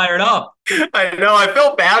get them fired up. I know. I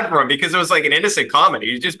felt bad for him because it was like an innocent comment.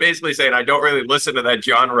 He's just basically saying, I don't really listen to that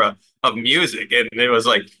genre of music. And it was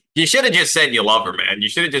like, you should have just said you love her, man. You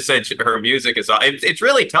should have just said her music is. It's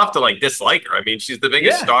really tough to like dislike her. I mean, she's the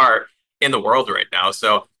biggest star in the world right now.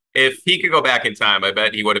 So if he could go back in time, I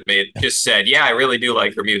bet he would have just said, yeah, I really do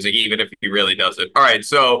like her music, even if he really doesn't. All right.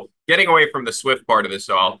 So getting away from the Swift part of this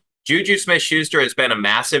all, Juju Smith-Schuster has been a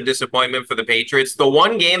massive disappointment for the Patriots. The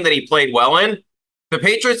one game that he played well in, the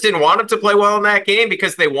Patriots didn't want him to play well in that game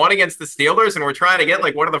because they won against the Steelers and were trying to get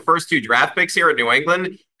like one of the first 2 draft picks here in New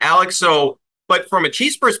England, Alex. So, but from a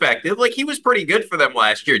Chiefs perspective, like he was pretty good for them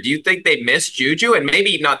last year. Do you think they missed Juju? And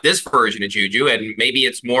maybe not this version of Juju, and maybe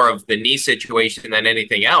it's more of the knee situation than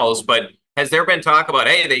anything else, but has there been talk about,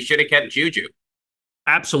 hey, they should have kept Juju?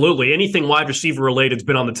 Absolutely. Anything wide receiver related has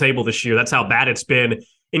been on the table this year. That's how bad it's been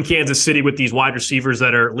in Kansas City with these wide receivers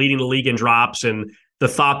that are leading the league in drops. And the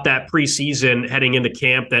thought that preseason heading into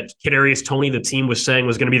camp that Kadarius Toney, the team was saying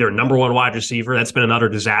was going to be their number 1 wide receiver. That's been another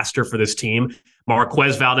disaster for this team.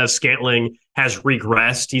 Marquez Valdez-Scantling has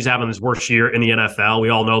regressed. He's having his worst year in the NFL. We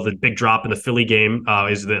all know the big drop in the Philly game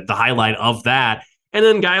is the highlight of that. And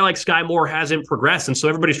then a guy like Sky Moore hasn't progressed. And so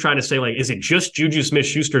everybody's trying to say, like, is it just Juju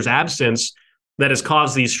Smith-Schuster's absence that has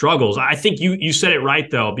caused these struggles? I think you said it right,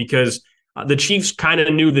 though, because the Chiefs kind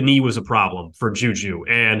of knew the knee was a problem for Juju.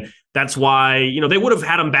 And that's why, they would have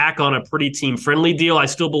had him back on a pretty team-friendly deal, I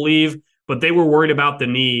still believe, but they were worried about the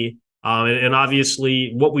knee. And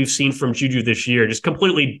obviously what we've seen from Juju this year, just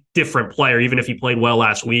completely different player, even if he played well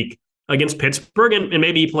last week against Pittsburgh, and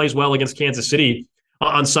maybe he plays well against Kansas City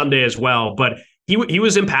on Sunday as well. But he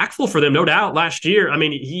was impactful for them, no doubt, last year. I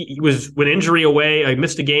mean, he was, when injury away, I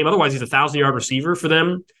missed a game. Otherwise, he's a 1,000-yard receiver for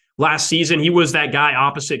them. Last season, he was that guy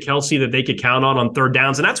opposite Kelce that they could count on third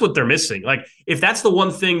downs, and that's what they're missing. Like, if that's the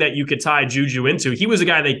one thing that you could tie Juju into, he was a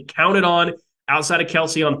guy they counted on outside of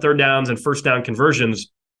Kelce on third downs and first down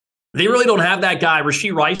conversions. They really don't have that guy.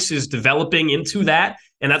 Rashee Rice is developing into that,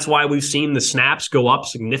 and that's why we've seen the snaps go up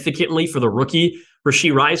significantly for the rookie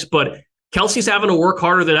Rashee Rice. But Kelce's having to work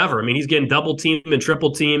harder than ever. I mean, he's getting double teamed and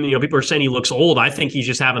triple teamed. People are saying he looks old. I think he's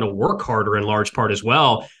just having to work harder in large part as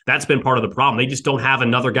well. That's been part of the problem. They just don't have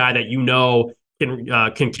another guy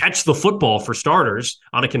that can catch the football for starters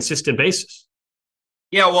on a consistent basis.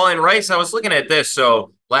 Yeah, well, in Rice, I was looking at this.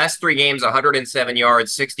 So last 3 games, 107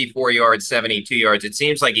 yards, 64 yards, 72 yards. It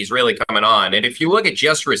seems like he's really coming on. And if you look at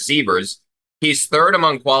just receivers, he's 3rd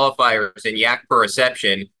among qualifiers in yak per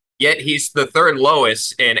reception. Yet he's the 3rd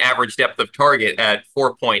lowest in average depth of target at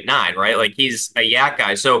 4.9, right? Like he's a yak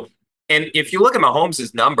guy. So, and if you look at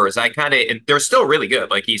Mahomes' numbers, they're still really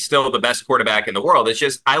good. Like he's still the best quarterback in the world. It's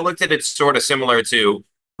just, I looked at it sort of similar to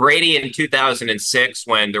Brady in 2006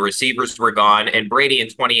 when the receivers were gone, and Brady in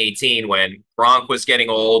 2018 when Gronk was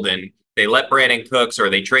getting old and they let Brandon Cooks, or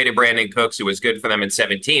they traded Brandon Cooks, who was good for them in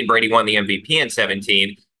 17. Brady won the MVP in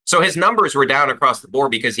 17. So his numbers were down across the board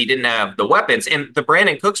because he didn't have the weapons. And the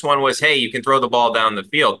Brandon Cooks one was, hey, you can throw the ball down the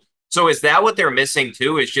field. So is that what they're missing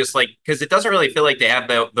too? Is just like, because it doesn't really feel like they have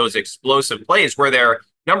those explosive plays where they're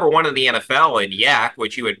number 1 in the NFL in yak,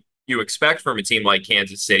 which you expect from a team like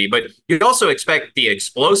Kansas City, but you'd also expect the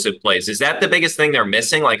explosive plays. Is that the biggest thing they're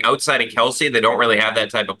missing? Like outside of Kelce, they don't really have that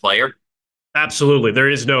type of player? Absolutely. There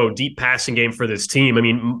is no deep passing game for this team. I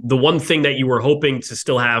mean, the one thing that you were hoping to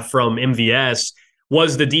still have from MVS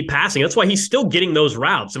was the deep passing. That's why he's still getting those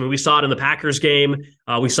routes. I mean, we saw it in the Packers game.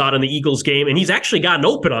 We saw it in the Eagles game, and he's actually gotten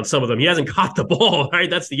open on some of them. He hasn't caught the ball, right?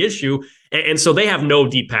 That's the issue. And so they have no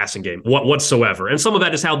deep passing game whatsoever. And some of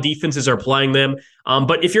that is how defenses are playing them.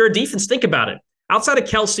 But if you're a defense, think about it. Outside of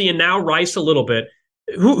Kelsey and now Rice a little bit,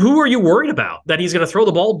 who are you worried about that he's going to throw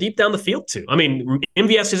the ball deep down the field to? I mean,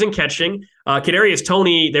 MVS isn't catching. Kadarius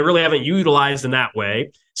Toney, they really haven't utilized in that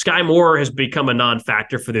way. Sky Moore has become a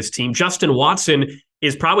non-factor for this team. Justin Watson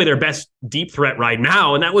is probably their best deep threat right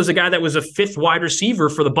now, and that was a guy that was a fifth wide receiver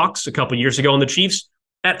for the Bucs a couple years ago, and the Chiefs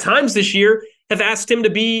at times this year have asked him to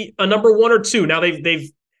be a number 1 or 2. Now they've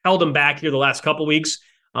held him back here the last couple weeks.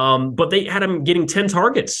 But they had him getting 10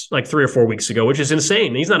 targets like 3 or 4 weeks ago, which is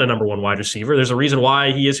insane. He's not a number 1 wide receiver. There's a reason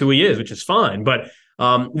why he is who he is, which is fine. But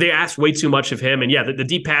they asked way too much of him. And yeah, the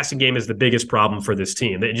deep passing game is the biggest problem for this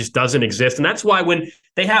team. It just doesn't exist. And that's why when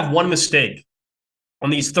they have one mistake on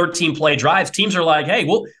these 13 play drives, teams are like, hey,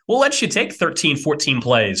 we'll let you take 13, 14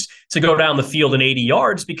 plays to go down the field in 80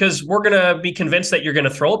 yards because we're going to be convinced that you're going to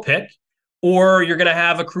throw a pick, or you're going to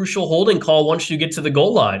have a crucial holding call once you get to the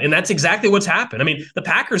goal line. And that's exactly what's happened. I mean, the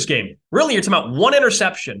Packers game, really, you're talking about one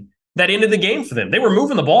interception that ended the game for them. They were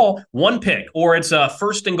moving the ball, one pick, or it's a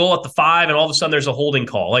 1st and goal at the 5, and all of a sudden there's a holding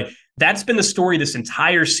call. Like, that's been the story this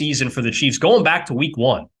entire season for the Chiefs, going back to week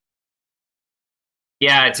 1.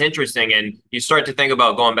 Yeah, it's interesting. And you start to think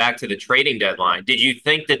about going back to the trading deadline. Did you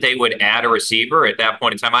think that they would add a receiver at that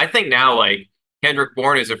point in time? I think now, like, Kendrick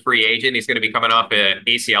Bourne is a free agent. He's going to be coming off an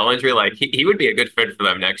ACL injury. Like, he would be a good fit for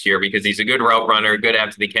them next year because he's a good route runner, good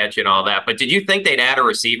after the catch and all that. But did you think they'd add a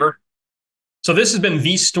receiver? So this has been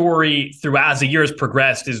the story throughout as the year has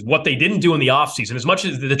progressed, is what they didn't do in the offseason. As much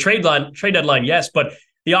as the trade deadline, yes, but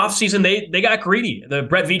the offseason, they got greedy. The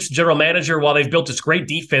Brett Veach, the general manager, while they've built this great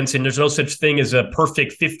defense and there's no such thing as a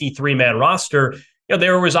perfect 53-man roster,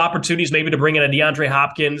 there was opportunities maybe to bring in a DeAndre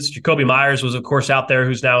Hopkins. Jacoby Myers was, of course, out there,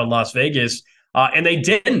 who's now in Las Vegas. And they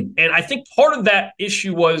didn't. And I think part of that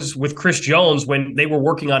issue was with Chris Jones when they were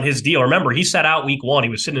working on his deal. Remember, he sat out week 1. He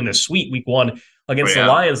was sitting in a suite week 1 against the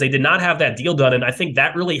Lions. They did not have that deal done. And I think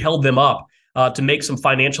that really held them up to make some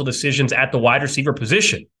financial decisions at the wide receiver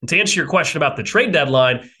position. And to answer your question about the trade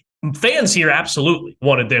deadline, fans here absolutely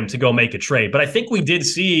wanted them to go make a trade. But I think we did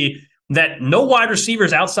see that no wide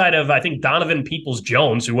receivers outside of, I think, Donovan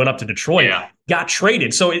Peoples-Jones, who went up to Detroit, got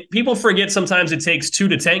traded. So people forget sometimes it takes 2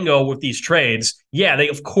 to tango with these trades. Yeah, they,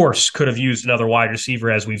 of course, could have used another wide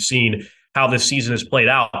receiver, as we've seen how this season has played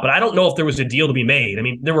out. But I don't know if there was a deal to be made. I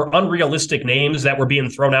mean, there were unrealistic names that were being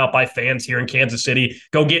thrown out by fans here in Kansas City.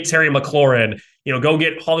 Go get Terry McLaurin, go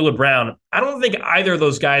get Hollywood Brown. I don't think either of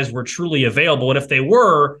those guys were truly available. And if they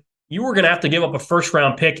were, you were going to have to give up a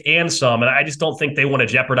first-round pick and some, and I just don't think they want to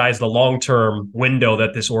jeopardize the long-term window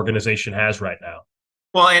that this organization has right now.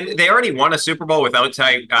 Well, and they already won a Super Bowl without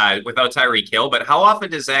Tyreek Hill, but how often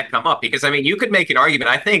does that come up? Because, I mean, you could make an argument.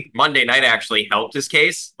 I think Monday night actually helped his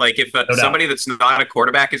case. Like, if somebody that's not a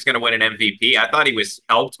quarterback is going to win an MVP, I thought he was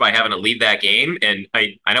helped by having to leave that game, and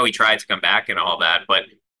I know he tried to come back and all that, but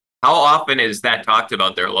how often is that talked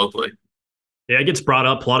about there locally? Yeah, it gets brought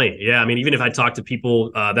up plenty. Yeah, I mean, even if I talk to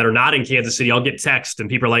people that are not in Kansas City, I'll get texts and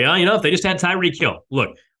people are like, if they just had Tyreek Hill.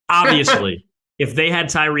 Look, obviously, if they had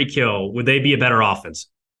Tyreek Hill, would they be a better offense?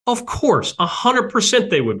 Of course, 100%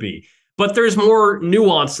 they would be. But there's more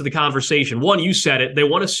nuance to the conversation. One, you said it, they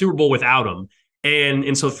won a Super Bowl without him.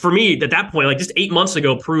 And so for me, at that point, like just 8 months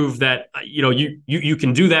ago, proved that, you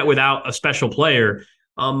can do that without a special player.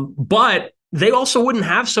 But they also wouldn't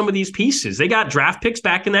have some of these pieces. They got draft picks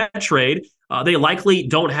back in that trade. They likely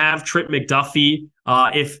don't have Trent McDuffie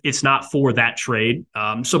if it's not for that trade.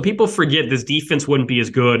 So people forget this defense wouldn't be as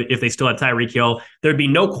good if they still had Tyreek Hill. There'd be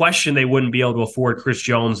no question they wouldn't be able to afford Chris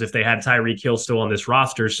Jones if they had Tyreek Hill still on this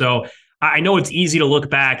roster. So I know it's easy to look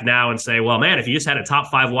back now and say, well, man, if you just had a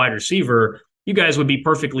top 5 wide receiver, you guys would be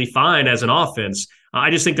perfectly fine as an offense.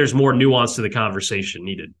 I just think there's more nuance to the conversation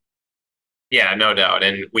needed. Yeah, no doubt.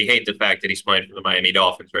 And we hate the fact that he's playing for the Miami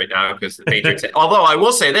Dolphins right now because the Patriots. Although I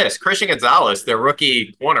will say this, Christian Gonzalez, their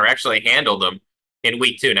rookie corner, actually handled them in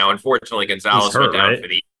week 2. Now, unfortunately, Gonzalez went down for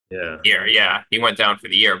the year. Yeah, he went down for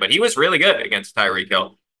the year, but he was really good against Tyreek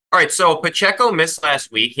Hill. All right, so Pacheco missed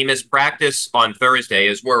last week. He missed practice on Thursday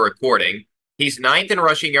as we're recording. He's 9th in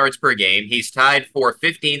rushing yards per game. He's tied for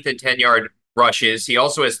 15th in 10-yard rushes. He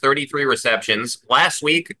also has 33 receptions. Last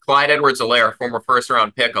week, Clyde Edwards-Helaire, former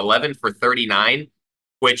first-round pick, 11 for 39,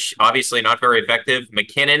 which obviously not very effective.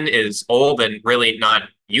 McKinnon is old and really not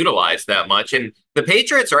utilized that much. And the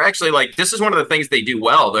Patriots are actually this is one of the things they do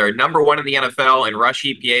well. They're number 1 in the NFL in rush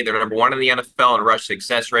EPA. They're number 1 in the NFL in rush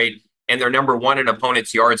success rate. And they're number 1 in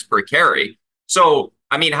opponents' yards per carry. So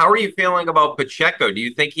I mean, how are you feeling about Pacheco? Do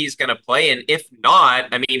you think he's going to play? And if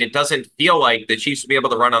not, I mean, it doesn't feel like the Chiefs will be able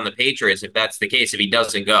to run on the Patriots if that's the case, if he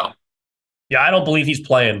doesn't go. Yeah, I don't believe he's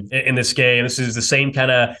playing in this game. This is the same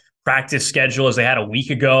kind of practice schedule as they had a week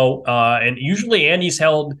ago. And usually Andy's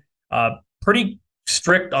held pretty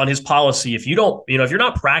strict on his policy. If you don't, if you're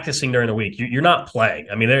not practicing during the week, you're not playing.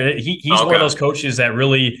 I mean, he's one of those coaches that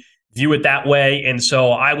really view it that way. And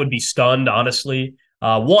so I would be stunned, honestly.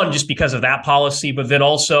 One, just because of that policy, but then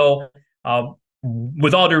also,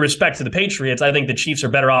 with all due respect to the Patriots, I think the Chiefs are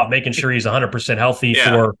better off making sure he's 100% healthy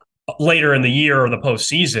for later in the year or the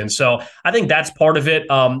postseason. So I think that's part of it.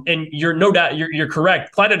 And you're no doubt you're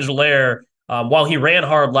correct. Clyde Edwards-Helaire, while he ran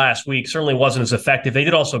hard last week, certainly wasn't as effective. They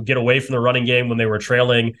did also get away from the running game when they were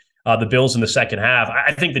trailing the Bills in the second half.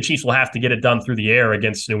 I think the Chiefs will have to get it done through the air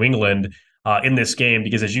against New England in this game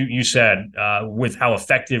because, as you said, with how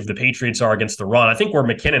effective the Patriots are against the run, I think where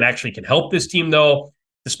McKinnon actually can help this team, though,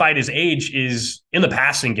 despite his age, is in the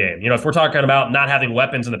passing game. If we're talking about not having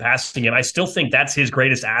weapons in the passing game, I still think that's his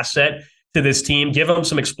greatest asset to this team. Give them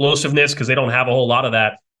some explosiveness because they don't have a whole lot of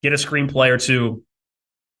that. Get a screenplay or two.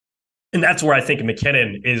 And that's where I think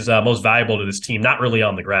McKinnon is most valuable to this team, not really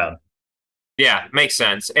on the ground. Yeah, makes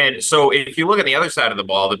sense. And so if you look at the other side of the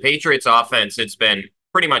ball, the Patriots offense, it's been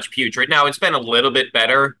pretty much putrid. Now, it's been a little bit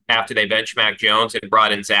better after they benched Mac Jones and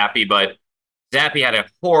brought in Zappe, but Zappe had a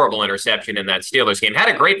horrible interception in that Steelers game. Had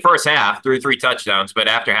a great first half, threw 3 touchdowns, but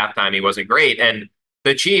after halftime, he wasn't great. And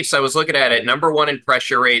the Chiefs, I was looking at it, number 1 in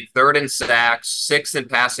pressure rate, 3rd in sacks, 6th in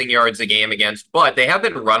passing yards a game against, but they have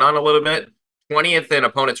been run on a little bit. 20th in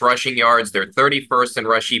opponents' rushing yards. They're 31st in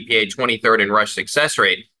rush EPA, 23rd in rush success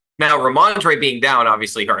rate. Now, Ramondre being down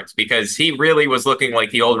obviously hurts because he really was looking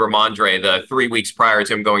like the old Ramondre the 3 weeks prior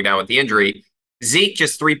to him going down with the injury. Zeke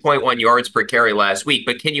just 3.1 yards per carry last week.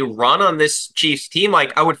 But can you run on this Chiefs team?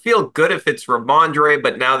 Like, I would feel good if it's Ramondre,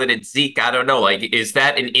 but now that it's Zeke, I don't know. Like, is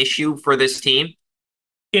that an issue for this team?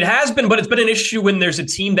 It has been, but it's been an issue when there's a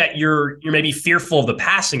team that you're maybe fearful of the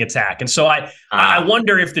passing attack. And so I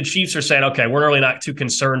wonder if the Chiefs are saying, okay, we're really not too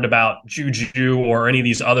concerned about Juju or any of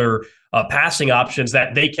these other passing options,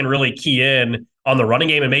 that they can really key in on the running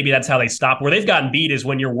game. And maybe that's how they stop. Where they've gotten beat is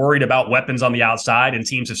when you're worried about weapons on the outside and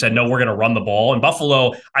teams have said, no, we're going to run the ball. And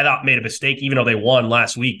Buffalo, I thought, made a mistake. Even though they won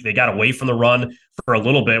last week, they got away from the run for a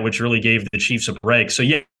little bit, which really gave the Chiefs a break. So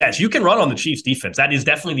yes, you can run on the Chiefs defense. That is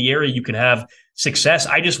definitely the area you can have success.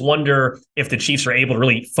 I just wonder if the Chiefs are able to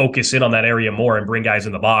really focus in on that area more and bring guys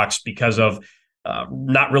in the box because of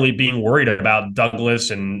not really being worried about Douglas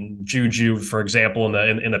and Juju, for example,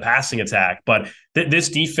 in the passing attack. But this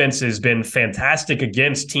defense has been fantastic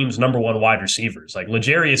against teams' number 1 wide receivers. Like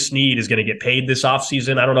L'Jarius Sneed is going to get paid this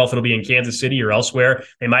offseason. I don't know if it'll be in Kansas City or elsewhere.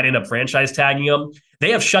 They might end up franchise tagging him. They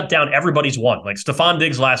have shut down everybody's one. Like Stephon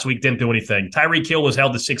Diggs last week didn't do anything. Tyreek Hill was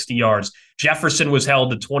held to 60 yards. Jefferson was held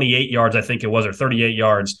to 28 yards, I think it was, or 38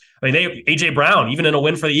 yards. I mean, A.J. Brown, even in a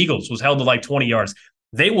win for the Eagles, was held to like 20 yards.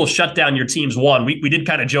 They will shut down your team's one. We did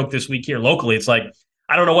kind of joke this week here locally. It's like,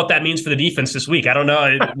 I don't know what that means for the defense this week. I don't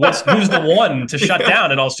know who's the one to shut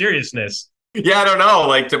down in all seriousness. Yeah, I don't know.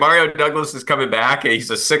 Like Demario Douglas is coming back. He's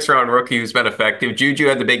a 6th-round rookie who's been effective. Juju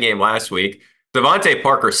had the big game last week. Devontae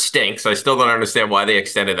Parker stinks. I still don't understand why they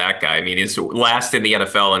extended that guy. I mean, he's last in the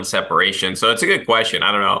NFL in separation. So it's a good question.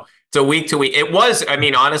 I don't know. It's a week to week. It was, I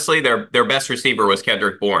mean, honestly, their best receiver was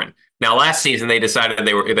Kendrick Bourne. Now, last season, they decided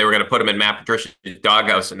they were going to put him in Matt Patricia's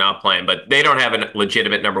doghouse and not play him, but they don't have a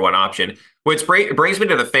legitimate number 1 option, which brings me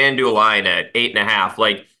to the FanDuel line at 8.5.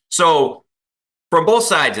 Like, so from both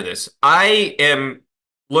sides of this, I am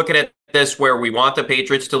looking at this where we want the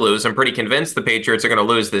Patriots to lose. I'm pretty convinced the Patriots are going to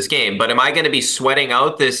lose this game, but am I going to be sweating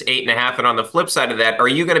out this 8.5? And on the flip side of that, are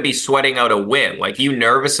you going to be sweating out a win? Like, you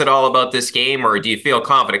nervous at all about this game, or do you feel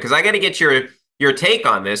confident? Because I got to get your take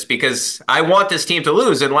on this, because I want this team to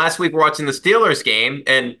lose. And last week we're watching the Steelers game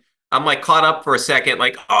and I'm like caught up for a second,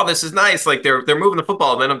 like, oh, this is nice. Like they're moving the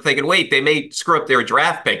football. And then I'm thinking, wait, they may screw up their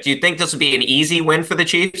draft pick. Do you think this will be an easy win for the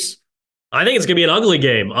Chiefs? I think it's going to be an ugly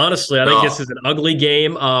game. Honestly, I think this is an ugly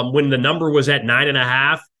game. When the number was at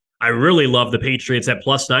 9.5, I really love the Patriots at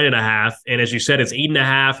plus 9.5. And as you said, it's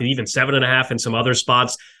 8.5 and even 7.5 in some other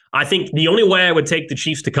spots. I think the only way I would take the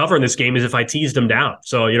Chiefs to cover in this game is if I teased them down.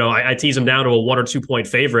 So, I tease them down to a 1 or 2 point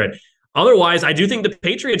favorite. Otherwise, I do think the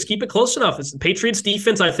Patriots keep it close enough. It's the Patriots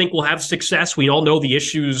defense, I think, will have success. We all know the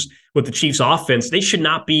issues with the Chiefs offense. They should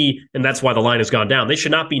not be, and that's why the line has gone down. They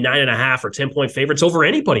should not be 9.5 or 10 point favorites over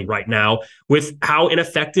anybody right now with how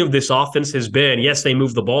ineffective this offense has been. Yes, they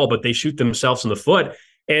move the ball, but they shoot themselves in the foot.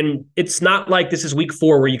 And it's not like this is week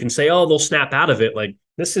 4 where you can say, oh, they'll snap out of it. Like,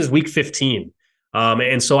 this is week 15.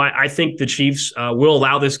 And so I think the Chiefs will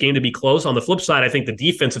allow this game to be close. On the flip side, I think the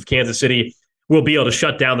defense of Kansas City will be able to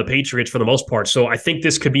shut down the Patriots for the most part. So I think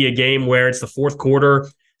this could be a game where it's the fourth quarter,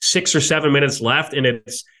 6 or 7 minutes left, and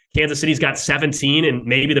it's Kansas City's got 17, and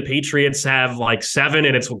maybe the Patriots have like 7,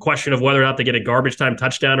 and it's a question of whether or not they get a garbage time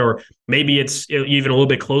touchdown, or maybe it's even a little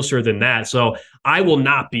bit closer than that. So I will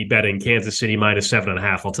not be betting Kansas City minus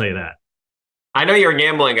 7.5. I'll tell you that. I know you're a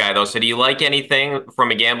gambling guy, though. So do you like anything from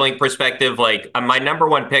a gambling perspective? Like my number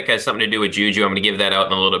one pick has something to do with Juju. I'm going to give that out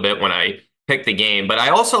in a little bit when I pick the game. But I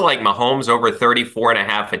also like Mahomes over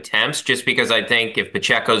 34.5 attempts, just because I think if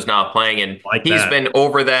Pacheco's not playing, and he's been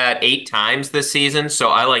over that 8 times this season. So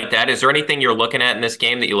I like that. Is there anything you're looking at in this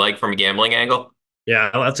game that you like from a gambling angle?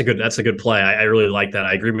 Yeah, that's a good play. I really like that.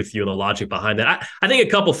 I agree with you on the logic behind that. I think a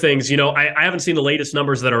couple things, I haven't seen the latest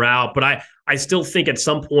numbers that are out, but I still think at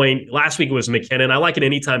some point, last week it was McKinnon. I like an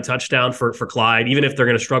anytime touchdown for Clyde, even if they're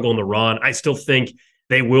going to struggle in the run. I still think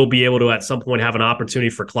they will be able to at some point have an opportunity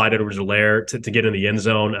for Clyde Edwards-Helaire to get in the end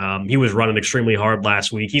zone. He was running extremely hard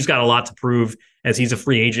last week. He's got a lot to prove as he's a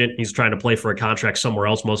free agent. He's trying to play for a contract somewhere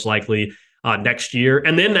else, most likely next year.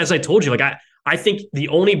 And then, as I told you, I think the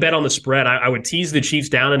only bet on the spread, I would tease the Chiefs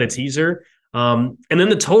down in a teaser. And then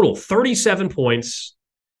the total, 37 points,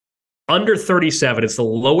 under 37. It's the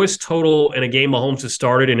lowest total in a game Mahomes has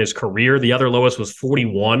started in his career. The other lowest was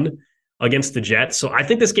 41 against the Jets. So I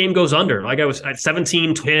think this game goes under. Like I was at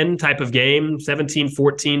 17-10 type of game,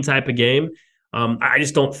 17-14 type of game. I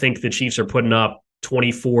just don't think the Chiefs are putting up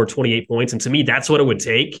 24, 28 points. And to me, that's what it would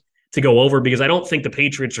take to go over, because I don't think the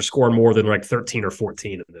Patriots are scoring more than like 13 or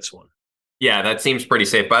 14 in this one. Yeah, that seems pretty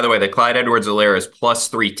safe. By the way, the Clyde Edwards-Helaire is plus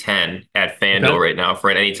 310 at FanDuel right now for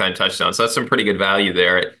an anytime touchdown. So that's some pretty good value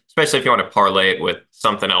there, especially if you want to parlay it with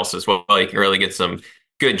something else as well. You can really get some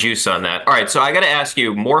good juice on that. All right, so I got to ask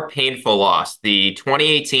you, more painful loss, the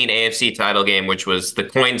 2018 AFC title game, which was the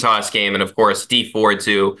coin toss game, and of course, D Ford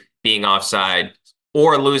too being offside,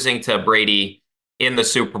 or losing to Brady in the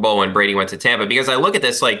Super Bowl when Brady went to Tampa. Because I look at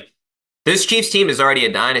this like, this Chiefs team is already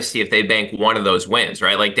a dynasty if they bank one of those wins,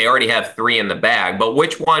 right? Like they already have 3 in the bag. But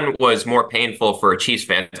which one was more painful for Chiefs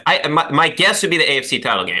fans? My guess would be the AFC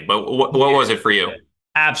title game. But what was it for you?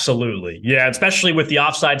 Absolutely. Yeah, especially with the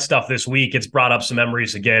offside stuff this week, it's brought up some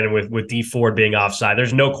memories again with D Ford being offside.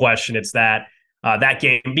 There's no question it's that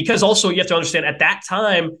game. Because also you have to understand, at that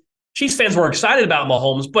time, Chiefs fans were excited about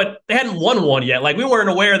Mahomes, but they hadn't won one yet. Like we weren't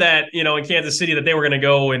aware that, in Kansas City that they were going to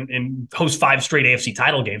go and host 5 straight AFC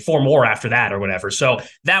title games, 4 more after that or whatever. So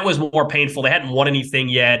that was more painful. They hadn't won anything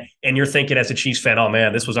yet. And you're thinking as a Chiefs fan, oh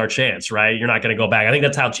man, this was our chance, right? You're not going to go back. I think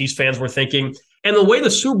that's how Chiefs fans were thinking. And the way the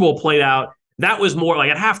Super Bowl played out, that was more like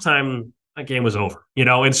at halftime, that game was over,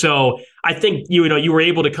 And so I think, you were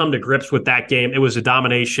able to come to grips with that game. It was a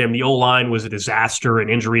domination. The O-line was a disaster and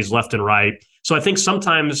injuries left and right. So I think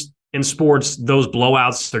sometimes in sports, those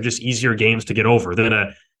blowouts are just easier games to get over than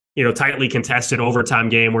a, tightly contested overtime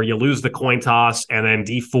game where you lose the coin toss and then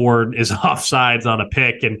D Ford is offsides on a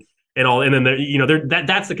pick and all. And then,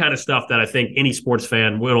 that's the kind of stuff that I think any sports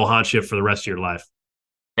fan will haunt you for the rest of your life.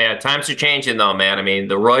 Yeah, times are changing though, man. I mean,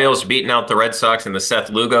 the Royals beating out the Red Sox in the Seth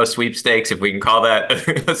Lugo sweepstakes, if we can call that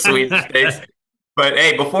a sweepstakes. But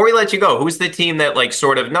hey, before we let you go, who's the team that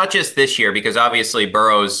sort of, not just this year, because obviously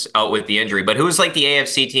Burrow's out with the injury, but who's the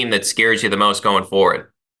AFC team that scares you the most going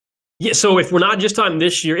forward? Yeah, so if we're not just on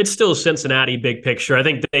this year, it's still Cincinnati big picture. I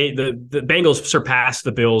think the Bengals surpassed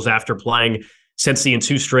the Bills after playing Cincy in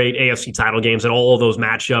 2 straight AFC title games, and all of those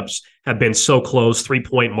matchups have been so close,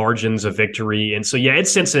 3-point margins of victory. And so, yeah,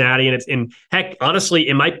 it's Cincinnati, and heck, honestly,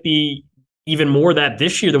 it might be even more that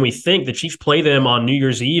this year than we think. The Chiefs play them on New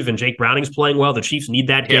Year's Eve, and Jake Browning's playing well. The Chiefs need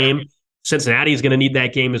that game. Cincinnati is going to need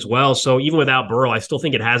that game as well. So even without Burrow, I still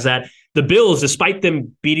think it has that. The Bills, despite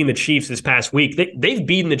them beating the Chiefs this past week, they've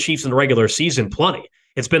beaten the Chiefs in the regular season plenty.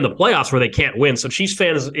 It's been the playoffs where they can't win. So Chiefs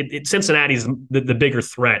fans, Cincinnati's the bigger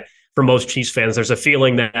threat for most Chiefs fans. There's a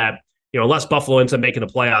feeling that, unless Buffalo ends up making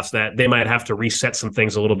the playoffs, that they might have to reset some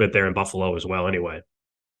things a little bit there in Buffalo as well anyway.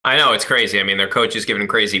 I know, it's crazy. I mean, their coach is giving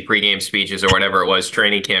crazy pregame speeches or whatever it was,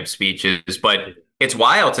 training camp speeches, but it's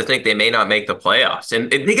wild to think they may not make the playoffs.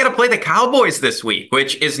 And they got to play the Cowboys this week,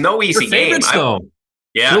 which is no easy game.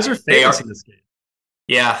 Yeah, those are favorites in this game.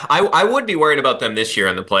 Yeah, I would be worried about them this year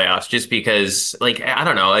in the playoffs just because, I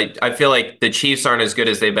don't know. I feel like the Chiefs aren't as good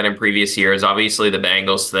as they've been in previous years. Obviously, the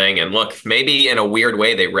Bengals thing. And look, maybe in a weird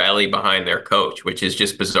way, they rally behind their coach, which is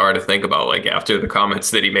just bizarre to think about, after the comments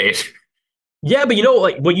that he made. Yeah, but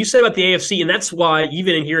what you said about the AFC, and that's why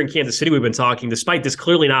even in here in Kansas City, we've been talking, despite this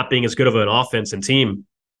clearly not being as good of an offense and team,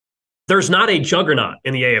 there's not a juggernaut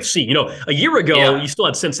in the AFC. A year ago, you still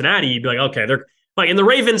had Cincinnati. You'd be like, okay, Like, and the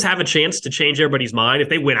Ravens have a chance to change everybody's mind if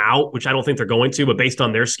they win out, which I don't think they're going to, but based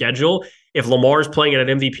on their schedule, if Lamar's playing at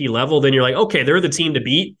an MVP level, then you're like, okay, they're the team to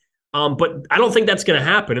beat. But I don't think that's going to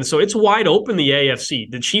happen. And so it's wide open, the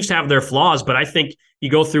AFC. The Chiefs have their flaws, but I think you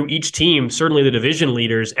go through each team, certainly the division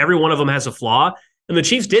leaders, every one of them has a flaw. And the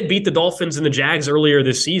Chiefs did beat the Dolphins and the Jags earlier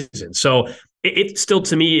this season. So it still,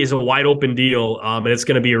 to me, is a wide open deal, and it's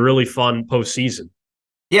going to be a really fun postseason.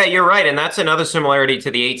 Yeah, you're right. And that's another similarity to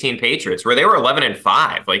the 18 Patriots, where they were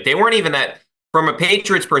 11-5. Like, they weren't even that, from a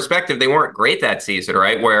Patriots perspective, they weren't great that season,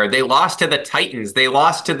 right? Where they lost to the Titans, they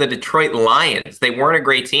lost to the Detroit Lions. They weren't a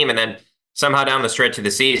great team. And then somehow down the stretch of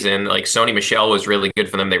the season, like, Sony Michel was really good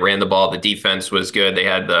for them. They ran the ball. The defense was good. They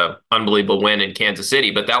had the unbelievable win in Kansas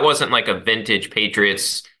City. But that wasn't like a vintage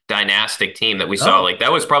Patriots dynastic team that we saw. Like,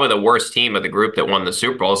 that was probably the worst team of the group that won the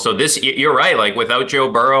Super Bowl. So you're right. Like, without Joe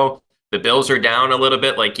Burrow, the Bills are down a little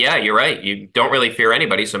bit. Like, yeah, you're right. You don't really fear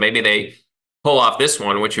anybody. So maybe they pull off this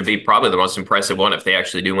one, which would be probably the most impressive one if they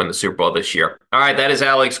actually do win the Super Bowl this year. All right, that is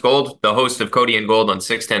Alex Gold, the host of Cody and Gold on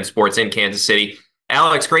 610 Sports in Kansas City.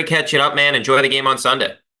 Alex, great catching up, man. Enjoy the game on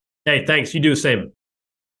Sunday. Hey, thanks. You do the same.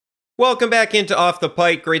 Welcome back into Off the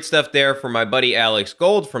Pike. Great stuff there from my buddy Alex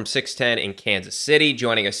Gold from 610 in Kansas City.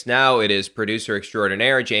 Joining us now, it is producer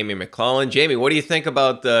extraordinaire Jamie McClellan. Jamie, what do you think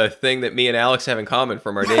about the thing that me and Alex have in common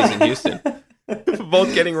from our days in Houston?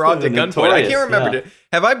 Both getting robbed at gunpoint. I can't remember. Yeah.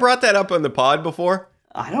 Have I brought that up on the pod before?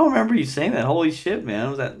 I don't remember you saying that. Holy shit,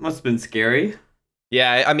 man. That must have been scary.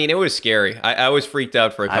 Yeah, I mean, it was scary. I was freaked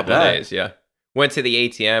out for a couple of days, yeah. Went to the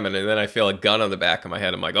ATM, and then I feel a gun on the back of my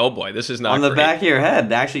head. I'm like, oh boy, this is not on the back of your head.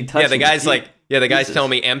 Actually touching. Yeah, the guy's telling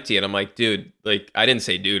me empty, and I'm like, dude, like, I didn't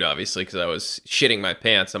say dude, obviously, because I was shitting my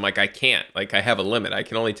pants. I'm like, I can't. Like, I have a limit. I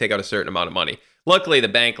can only take out a certain amount of money. Luckily, the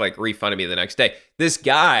bank, like, refunded me the next day. This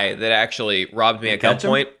guy that actually robbed me at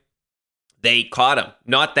gunpoint, they caught him.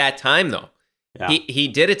 Not that time, though. Yeah. He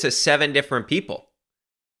did it to 7 different people.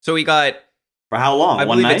 So he got... For how long? I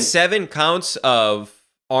believe it's 7 counts of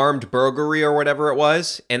armed burglary or whatever it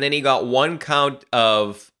was, and then he got 1 count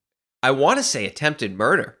of, I want to say, attempted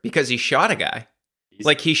murder because he shot a guy.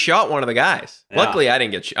 Like, he shot one of the guys. Yeah. Luckily, I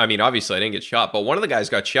didn't get. Obviously, I didn't get shot, but one of the guys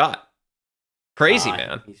got shot. Crazy,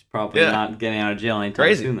 man. He's probably not getting out of jail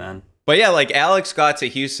anytime soon, then. But yeah, like, Alex got to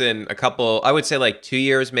Houston a couple, I would say, like, 2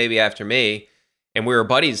 years maybe after me, and we were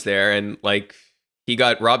buddies there, and like, he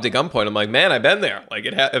got robbed at gunpoint. I'm like, man, I've been there. Like,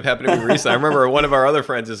 it happened to me recently. I remember one of our other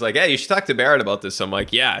friends is like, hey, you should talk to Barrett about this. So I'm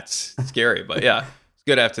like, yeah, it's scary. But yeah, it's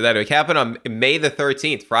good after that. It happened on May the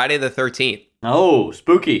 13th, Friday the 13th. Oh,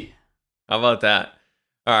 spooky. How about that?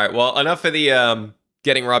 All right, well, enough of the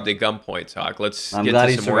getting robbed at gunpoint talk. Let's get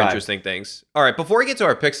to some more interesting things. All right, before we get to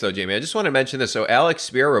our picks, though, Jamie, I just want to mention this. So Alex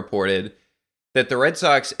Spear reported that the Red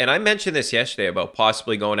Sox, and I mentioned this yesterday about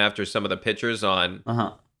possibly going after some of the pitchers on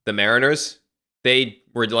the Mariners. They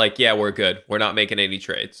were like, yeah, we're good. We're not making any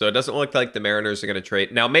trades. So it doesn't look like the Mariners are going to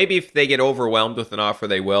trade. Now, maybe if they get overwhelmed with an offer,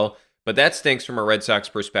 they will. But that stinks from a Red Sox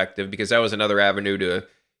perspective because that was another avenue to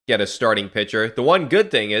get a starting pitcher. The one good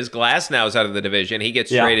thing is Glasnow's out of the division. He gets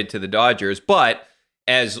traded to the Dodgers. But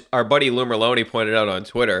as our buddy Lou Merlone pointed out on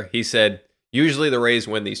Twitter, he said, usually the Rays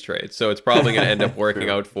win these trades. So it's probably going to end up working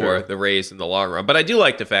out for the Rays in the long run. But I do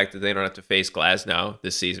like the fact that they don't have to face Glasnow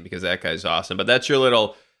this season because that guy's awesome. But that's your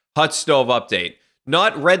little hot stove update.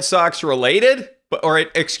 Not Red Sox related,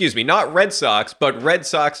 not Red Sox, but Red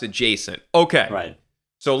Sox adjacent. Okay. Right.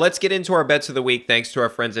 So let's get into our bets of the week thanks to our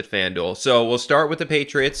friends at FanDuel. So we'll start with the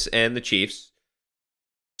Patriots and the Chiefs.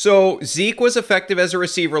 So Zeke was effective as a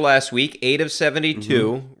receiver last week, 8 of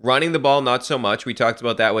 72. Running the ball, not so much. We talked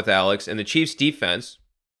about that with Alex. And the Chiefs' defense,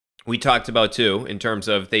 we talked about too, in terms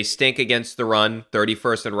of they stink against the run,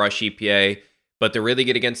 31st in rush EPA, but they're really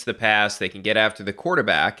good against the pass. They can get after the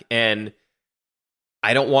quarterback. And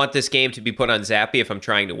I don't want this game to be put on Zappe if I'm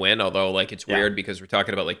trying to win, although like it's weird because we're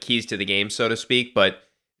talking about like keys to the game, so to speak. But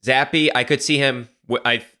Zappe, I could see him.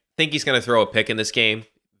 I think he's going to throw a pick in this game.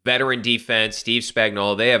 Veteran defense, Steve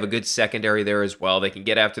Spagnuolo, they have a good secondary there as well. They can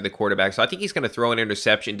get after the quarterback. So I think he's going to throw an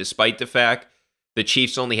interception despite the fact the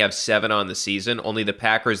Chiefs only have 7 on the season. Only the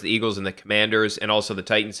Packers, the Eagles, and the Commanders, and also the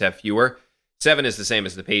Titans have fewer. 7 is the same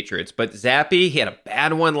as the Patriots. But Zappe, he had a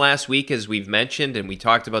bad one last week, as we've mentioned, and we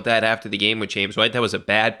talked about that after the game with James White. That was a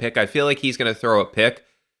bad pick. I feel like he's going to throw a pick.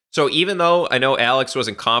 So even though I know Alex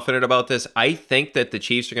wasn't confident about this, I think that the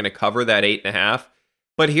Chiefs are going to cover that 8.5.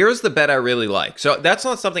 But here's the bet I really like. So that's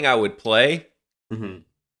not something I would play.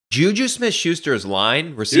 Juju Smith-Schuster's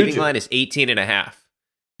receiving line is 18.5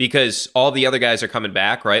 because all the other guys are coming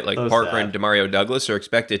back, right? Like Parker and Demario Douglas are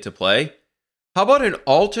expected to play. How about an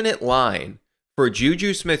alternate line for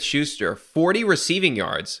Juju Smith-Schuster, 40 receiving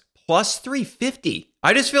yards, plus 350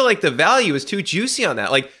 I just feel like the value is too juicy on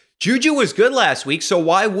that. Like, Juju was good last week, so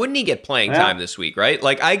why wouldn't he get playing time this week, right?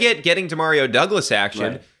 Like, I get getting Demario Douglas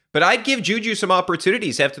action, but I'd give Juju some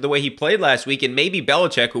opportunities after the way he played last week, and maybe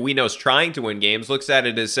Belichick, who we know is trying to win games, looks at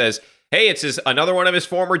it as says, hey, it's another one of his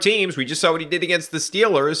former teams. We just saw what he did against the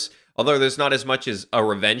Steelers, although there's not as much as a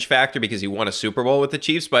revenge factor because he won a Super Bowl with the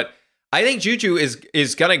Chiefs. But I think Juju is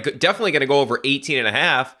definitely going to go over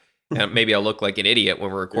 18.5. And maybe I'll look like an idiot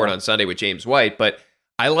when we record on Sunday with James White, but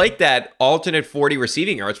I like that alternate 40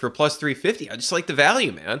 receiving yards for plus 350. I just like the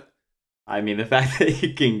value, man. I mean, the fact that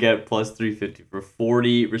you can get plus 350 for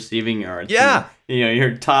 40 receiving yards. Yeah. And,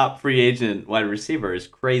 your top free agent wide receiver is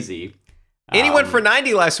crazy. And he went for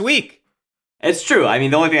 90 last week. It's true. I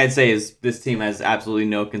mean, the only thing I'd say is this team has absolutely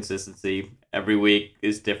no consistency. Every week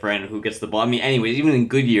is different. Who gets the ball? I mean, anyways, even in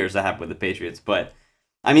good years that happened with the Patriots. But,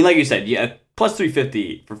 I mean, like you said, plus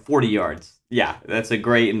 350 for 40 yards. Yeah, that's a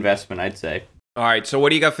great investment, I'd say. All right, so what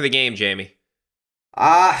do you got for the game, Jamie?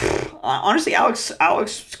 Honestly, Alex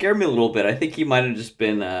scared me a little bit. I think he might have just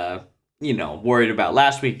been, worried about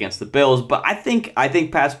last week against the Bills. But I think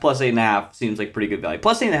Pats plus 8.5 seems like pretty good value.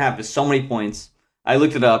 Plus 8.5 is so many points. I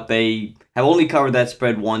looked it up. They have only covered that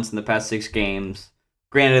spread once in the past 6 games.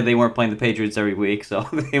 Granted, they weren't playing the Patriots every week, so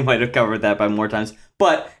they might have covered that by more times.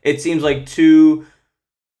 But it seems like I'm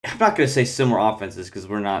not going to say similar offenses because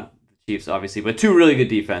we're not the Chiefs, obviously, but 2 really good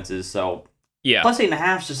defenses. So yeah, plus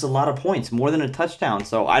 8.5 is just a lot of points, more than a touchdown.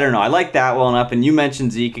 So I don't know. I like that well enough. And you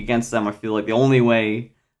mentioned Zeke against them. I feel like the only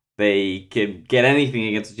way they could get anything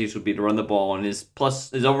against the Chiefs would be to run the ball. And his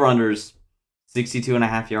over-unders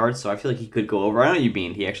 62.5 yards. So I feel like he could go over. I know what you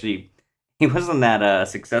mean. He wasn't that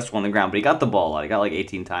successful on the ground, but he got the ball out. He got like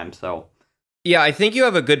 18 times. So yeah, I think you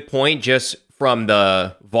have a good point just from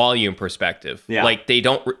the volume perspective. Yeah. Like they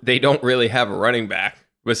don't really have a running back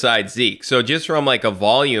besides Zeke. So just from like a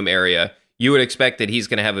volume area, you would expect that he's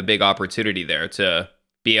going to have a big opportunity there to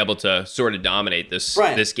be able to sort of dominate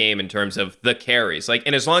this game in terms of the carries. Like,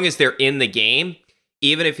 and as long as they're in the game,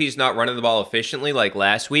 even if he's not running the ball efficiently like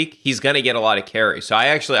last week, he's going to get a lot of carries. So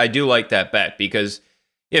I do like that bet because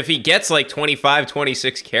if he gets like 25,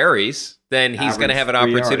 26 carries, then he's going to have an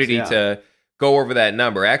opportunity to go over that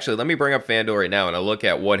number. Actually, let me bring up FanDuel right now and I'll look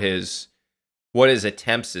at what his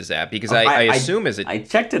attempts is at, because I assume I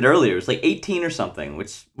checked it earlier. It was like 18 or something,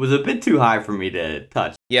 which was a bit too high for me to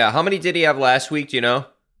touch. Yeah, how many did he have last week, do you know?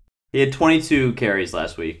 He had 22 carries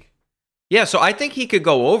last week. Yeah, so I think he could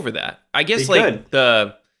go over that. I guess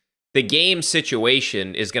the game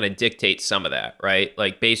situation is going to dictate some of that, right?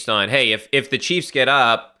 Like based on, hey, if the Chiefs get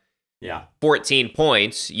up 14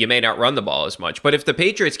 points, you may not run the ball as much. But if the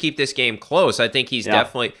Patriots keep this game close, I think he's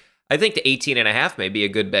definitely... I think the 18.5 may be a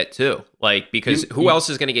good bet too. Like, because who else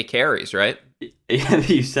is going to get carries, right? Yeah,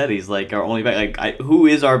 you said he's like our only back. Like, who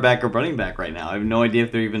is our backup running back right now? I have no idea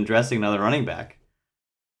if they're even dressing another running back.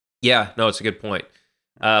 Yeah, no, it's a good point.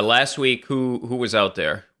 Last week, who was out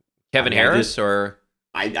there? Kevin Harris or?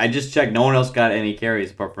 I just checked. No one else got any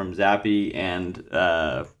carries apart from Zappy and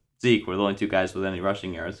Zeke. Were the only 2 guys with any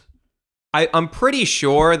rushing yards. I'm pretty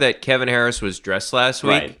sure that Kevin Harris was dressed last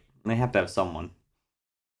week. Right. They have to have someone.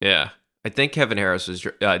 Yeah, I think Kevin Harris was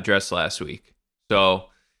dressed last week. So,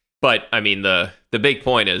 but I mean, the big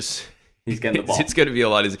point is he's getting the ball. It's going to be a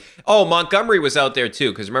lot easier. Oh, Montgomery was out there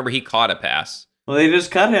too, because remember he caught a pass. Well, they just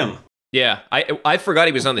cut him. Yeah, I forgot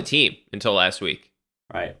he was on the team until last week.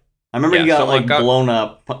 Right. I remember he got blown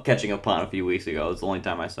up catching a punt a few weeks ago. It was the only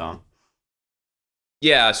time I saw him.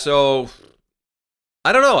 Yeah, so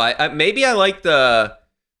I don't know. I maybe I like the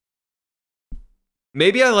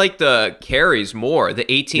the carries more, the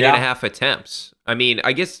 18.5 attempts. I mean,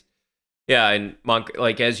 I guess, yeah, and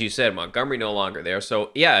like as you said, Montgomery no longer there. So,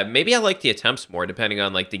 yeah, maybe I like the attempts more, depending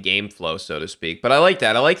on like the game flow, so to speak. But I like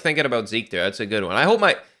that. I like thinking about Zeke there. That's a good one.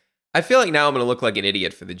 I feel like now I'm going to look like an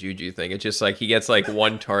idiot for the Juju thing. It's just like he gets like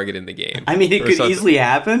 1 target in the game. I mean, it could easily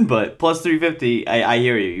happen, but plus 350, I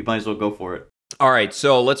hear you. You might as well go for it. All right,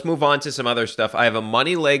 so let's move on to some other stuff. I have a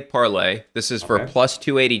money leg parlay. This is for plus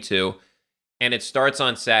 282. And it starts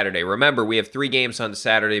on Saturday. Remember, we have 3 games on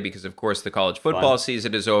Saturday because, of course, the college football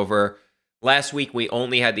season is over. Last week, we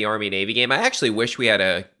only had the Army-Navy game. I actually wish we had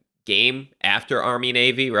a game after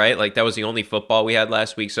Army-Navy, right? Like, that was the only football we had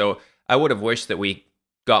last week. So I would have wished that we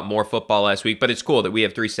got more football last week. But it's cool that we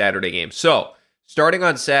have 3 Saturday games. So, starting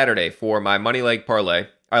on Saturday for my money leg parlay,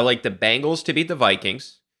 I like the Bengals to beat the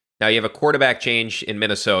Vikings. Now, you have a quarterback change in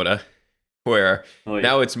Minnesota, where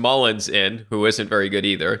now it's Mullins in, who isn't very good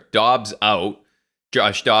either. Dobbs out.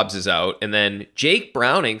 Josh Dobbs is out. And then Jake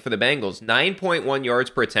Browning for the Bengals, 9.1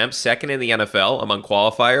 yards per attempt, second in the NFL among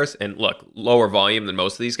qualifiers. And look, lower volume than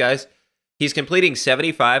most of these guys. He's completing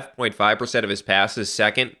 75.5% of his passes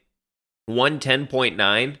second,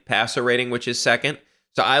 110.9 passer rating, which is second.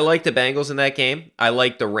 So I like the Bengals in that game. I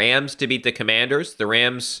like the Rams to beat the Commanders. The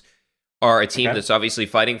Rams are a team that's obviously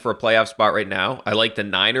fighting for a playoff spot right now. I like the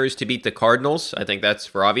Niners to beat the Cardinals. I think that's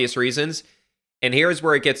for obvious reasons. And here's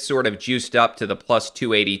where it gets sort of juiced up to the plus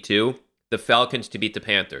 282. The Falcons to beat the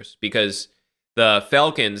Panthers. Because the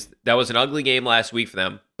Falcons, that was an ugly game last week for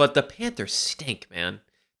them. But the Panthers stink, man.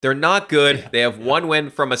 They're not good. They have one win.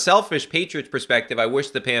 From a selfish Patriots perspective, I wish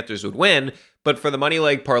the Panthers would win. But for the money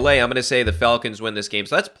leg parlay, I'm going to say the Falcons win this game.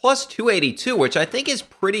 So that's plus 282, which I think is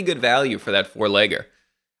pretty good value for that four-legger.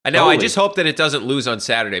 And now I just hope that it doesn't lose on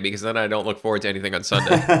Saturday, because then I don't look forward to anything on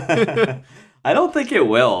Sunday. I don't think it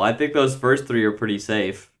will. I think those first three are pretty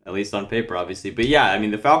safe, at least on paper, obviously. But yeah, I mean,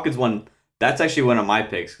 the Falcons one, that's actually one of my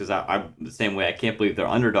picks, because I'm the same way. I can't believe they're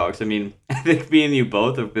underdogs. I mean, I think me and you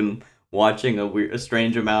both have been watching a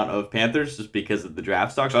strange amount of Panthers just because of the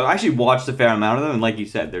draft stocks. I actually watched a fair amount of them, and like you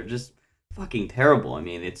said, they're just fucking terrible. I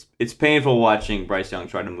mean, it's painful watching Bryce Young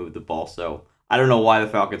try to move the ball. So I don't know why the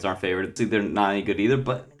Falcons aren't favored. They're not any good either,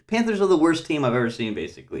 but Panthers are the worst team I've ever seen,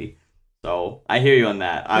 basically. So I hear you on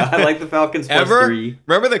that. I like the Falcons plus 3.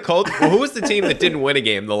 Remember the Colts? Well, who was the team that didn't win a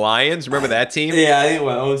game? The Lions? Remember that team? Yeah, I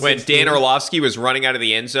think when Dan Orlovsky was running out of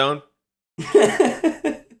the end zone.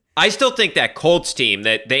 I still think that Colts team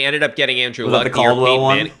that they ended up getting Andrew Luck. The Caldwell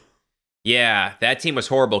one? Yeah, that team was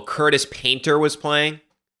horrible. Curtis Painter was playing.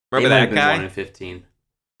 Remember that guy? 1-15.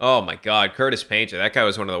 Oh my God, Curtis Painter. That guy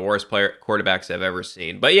was one of the worst quarterbacks I've ever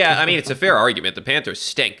seen. But yeah, I mean, it's a fair argument. The Panthers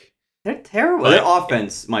stink. They're terrible. Their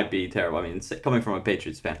offense might be terrible. I mean, it's coming from a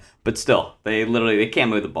Patriots fan, but still, they can't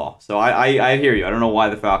move the ball. So I hear you. I don't know why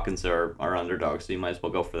the Falcons are underdogs. So you might as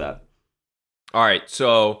well go for that. All right.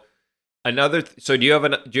 So do you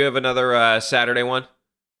have another Saturday one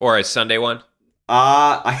or a Sunday one?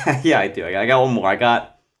 Yeah, I do. I got one more.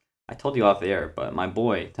 I told you off the air, but my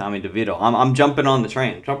boy Tommy DeVito, I'm jumping on the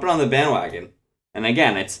train, jumping on the bandwagon. And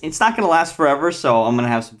again, it's not gonna last forever, so I'm gonna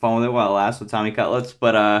have some fun with it while it lasts with Tommy Cutlets.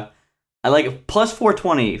 But I like it. Plus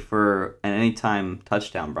 420 for an anytime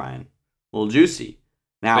touchdown, Brian. A little juicy.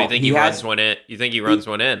 Now, you think he runs one in? You think he runs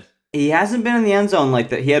one in? He hasn't been in the end zone like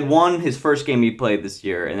that. He had one his first game he played this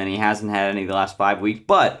year, and then he hasn't had any the last 5 weeks.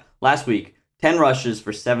 But last week, 10 rushes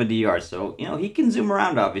for 70 yards. So, he can zoom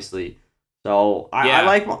around, obviously. So, I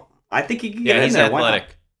like him. I think he can get in there. He's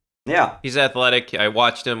athletic. Yeah. He's athletic. I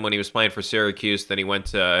watched him when he was playing for Syracuse. Then he went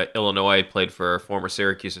to Illinois, played for former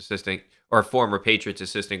Patriots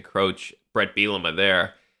assistant coach Brett Bielema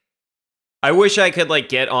there. I wish I could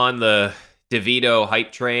get on the DeVito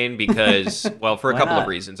hype train because, well, for a couple of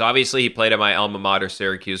reasons. Obviously, he played at my alma mater,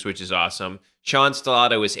 Syracuse, which is awesome. Sean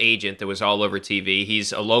Stellato, his agent, that was all over TV.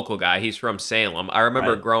 He's a local guy. He's from Salem. I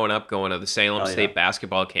remember growing up going to the Salem State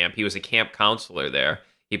basketball camp. He was a camp counselor there.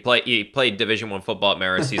 He played Division I football at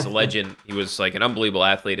Marist. He's a legend. He was an unbelievable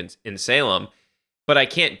athlete in Salem. But I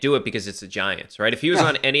can't do it because it's the Giants, right? If he was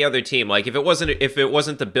on any other team, if it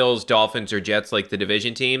wasn't the Bills, Dolphins, or Jets, the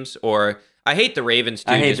division teams, or I hate the Ravens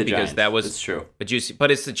too, just because Giants. That was it's true.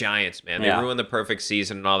 But it's the Giants, man. They ruined the perfect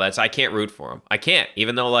season and all that. So I can't root for them. I can't,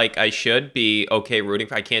 even though I should be okay rooting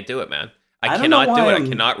for. I can't do it, man. I cannot do it. I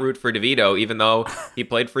cannot root for DeVito, even though he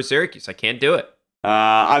played for Syracuse. I can't do it.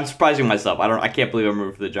 I'm surprising myself. I can't believe I'm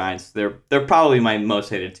rooting for the Giants. They're probably my most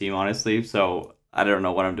hated team, honestly. So I don't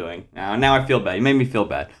know what I'm doing. Now I feel bad. You made me feel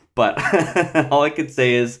bad. But all I could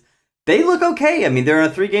say is they look okay. I mean, they're on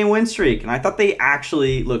a 3-game win streak, and I thought they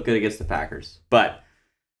actually looked good against the Packers. But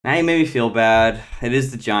now you made me feel bad. It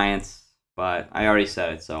is the Giants, but I already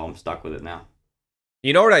said it, so I'm stuck with it now.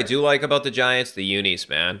 You know what I do like about the Giants? The unis,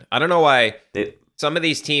 man. I don't know why some of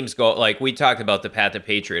these teams go, we talked about the Pat the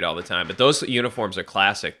Patriot all the time, but those uniforms are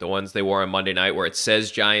classic. The ones they wore on Monday night where it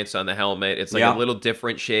says Giants on the helmet. It's a little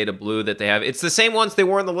different shade of blue that they have. It's the same ones they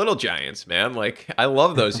wore in the Little Giants, man. I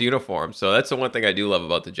love those uniforms. So that's the one thing I do love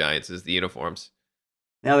about the Giants is the uniforms.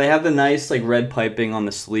 Now they have the nice red piping on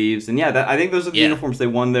the sleeves. And I think those are the uniforms they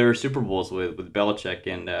won their Super Bowls with Belichick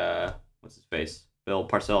and, what's his face? Bill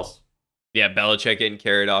Parcells. Yeah, Belichick getting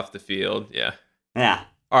carried off the field. Yeah. Yeah.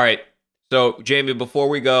 All right. So, Jamie, before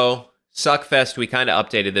we go, Suckfest, we kind of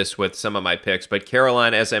updated this with some of my picks, but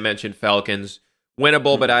Carolina, as I mentioned, Falcons,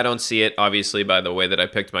 winnable, but I don't see it, obviously, by the way that I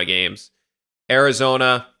picked my games.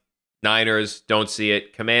 Arizona, Niners, don't see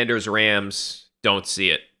it. Commanders, Rams, don't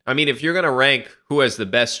see it. I mean, if you're going to rank who has the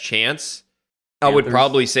best chance, I would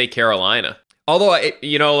probably say Carolina. Although,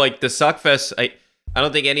 the Suckfest, I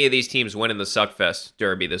don't think any of these teams win in the Suckfest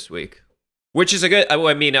Derby this week. Which is a good.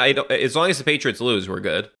 I mean, as long as the Patriots lose, we're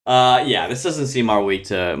good. This doesn't seem our week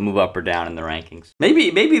to move up or down in the rankings. Maybe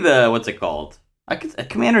the what's it called?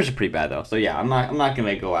 Commanders are pretty bad though, so yeah, I'm not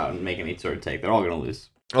gonna go out and make any sort of take. They're all gonna lose.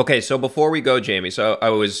 Okay, so before we go, Jamie, so I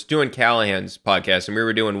was doing Callahan's podcast, and we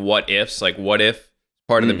were doing what ifs, like what if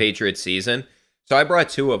part of the Patriots season. So I brought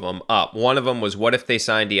two of them up. One of them was what if they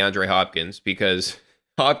signed DeAndre Hopkins, because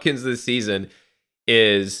Hopkins this season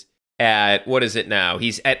is at, what is it now?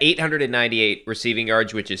 He's at 898 receiving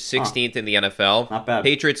yards, which is 16th in the NFL. Not bad.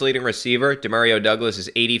 Patriots leading receiver, Demario Douglas, is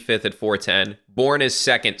 85th at 410. Bourne is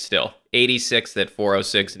second still, 86th at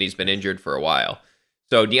 406, and he's been injured for a while.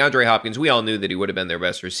 So DeAndre Hopkins, we all knew that he would have been their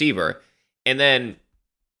best receiver. And then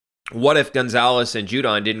what if Gonzalez and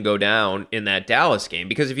Judon didn't go down in that Dallas game?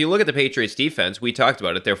 Because if you look at the Patriots defense, we talked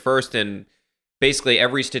about it. They're first in basically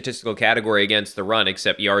every statistical category against the run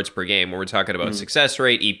except yards per game. When we're talking about success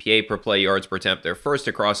rate, EPA per play, yards per attempt, they're first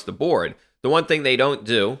across the board. The one thing they don't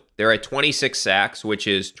do, they're at 26 sacks, which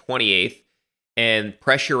is 28th, and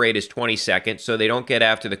pressure rate is 22nd, so they don't get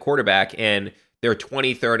after the quarterback, and they're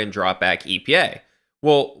 23rd in dropback EPA.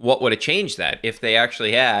 Well, what would have changed that if they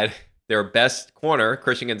actually had their best corner,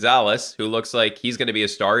 Christian Gonzalez, who looks like he's going to be a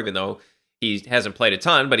star, even though he hasn't played a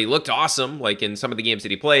ton, but he looked awesome, like in some of the games that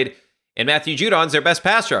he played. And Matthew Judon's their best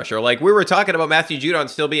pass rusher. Like, we were talking about Matthew Judon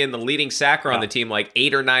still being the leading sacker on the team like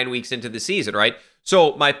 8 or 9 weeks into the season, right?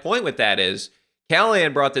 So my point with that is,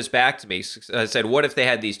 Callahan brought this back to me. I said, what if they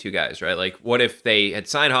had these two guys, right? Like, what if they had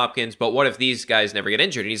signed Hopkins, but what if these guys never get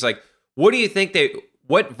injured? And he's like, what do you think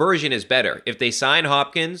what version is better? If they sign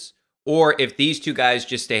Hopkins or if these two guys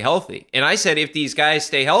just stay healthy? And I said, if these guys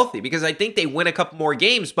stay healthy, because I think they win a couple more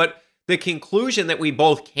games. But the conclusion that we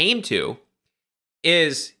both came to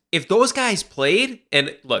is, if those guys played,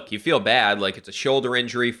 and look, you feel bad, like it's a shoulder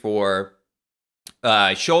injury for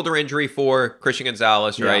Christian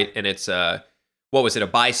Gonzalez, right? And it's what was it, a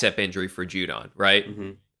bicep injury for Judon, right?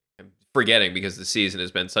 I'm forgetting because the season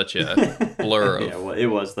has been such a blur of, well, it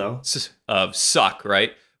was though, of suck,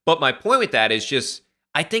 right? But my point with that is just,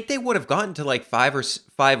 I think they would have gotten to like 5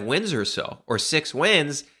 wins or so, or 6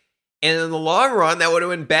 wins. And in the long run, that would have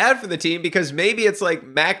been bad for the team, because maybe it's like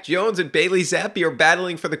Mac Jones and Bailey Zappi are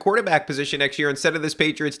battling for the quarterback position next year instead of this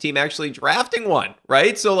Patriots team actually drafting one,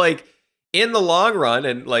 right? So like in the long run,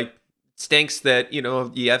 and like stinks that, you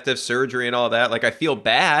know, you have to have surgery and all that. Like, I feel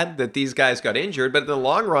bad that these guys got injured, but in the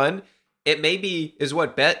long run, it maybe is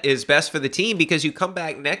what is best for the team, because you come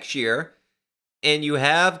back next year and you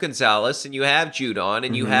have Gonzalez and you have Judon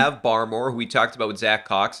and you have Barmore, who we talked about with Zach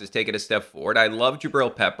Cox, has taken a step forward. I love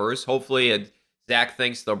Jabril Peppers. Hopefully Zach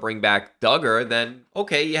thinks they'll bring back Duggar. Then,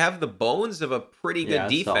 okay, you have the bones of a pretty good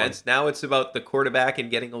defense. Solid. Now it's about the quarterback and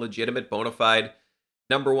getting a legitimate, bona fide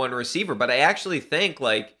number one receiver. But I actually think,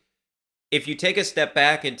 like, if you take a step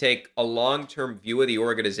back and take a long-term view of the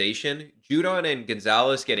organization, Judon and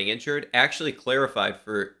Gonzalez getting injured actually clarified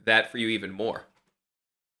for you even more.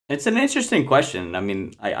 It's an interesting question. I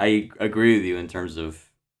mean, I agree with you in terms of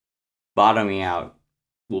bottoming out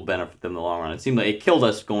will benefit them in the long run. It seemed like it killed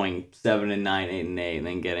us going 7-9, 8-8, and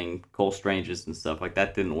then getting Cole Stranges and stuff like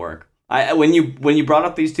that didn't work. When you brought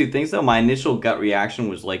up these two things though, my initial gut reaction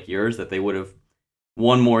was like yours, that they would have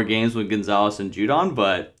won more games with Gonzalez and Judon,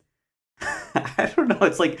 but I don't know.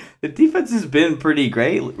 It's like the defense has been pretty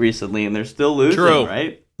great recently, and they're still losing,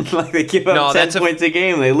 right? Like, they give up 10 points a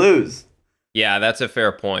game, they lose. Yeah, that's a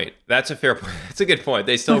fair point. That's a good point.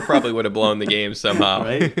 They still probably would have blown the game somehow.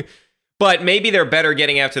 Right? But maybe they're better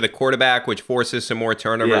getting after the quarterback, which forces some more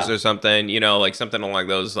turnovers or something, you know, like something along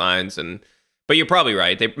those lines. But you're probably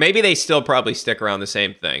right. Maybe they still probably stick around the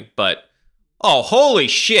same thing. But, oh, holy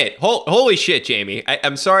shit. Holy shit, Jamie.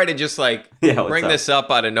 I'm sorry to just bring this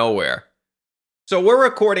up out of nowhere. So we're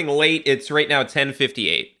recording late. It's right now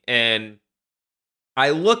 10:58. And I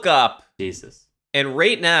look up. Jesus. And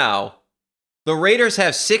right now, the Raiders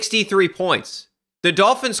have 63 points. The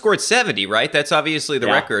Dolphins scored 70, right? That's obviously the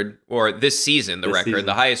record, or this season,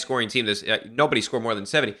 the highest scoring team. Nobody scored more than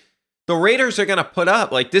 70. The Raiders are going to put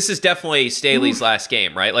up, this is definitely Staley's last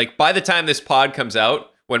game, right? Like, by the time this pod comes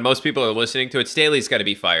out, when most people are listening to it, Staley's got to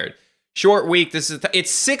be fired. Short week. It's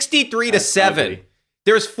 63-7. Ugly.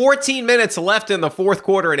 There's 14 minutes left in the fourth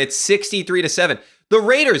quarter, and it's 63-7. The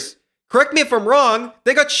Raiders, correct me if I'm wrong,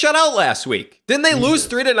 they got shut out last week. Didn't they lose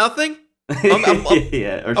 3-0?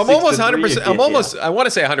 I'm almost 100%. I want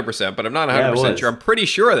to say 100%, but I'm not 100% sure. I'm pretty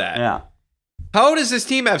sure of that. Yeah. How does this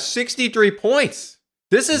team have 63 points?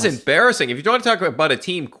 This is embarrassing. If you want to talk about a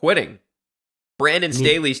team quitting, Brandon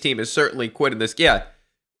Staley's team is certainly quitting this. Yeah.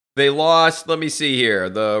 They lost. Let me see here.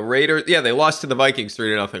 The Raiders. Yeah, they lost to the Vikings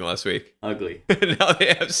 3-0 last week. Ugly. Now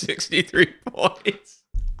they have 63 points.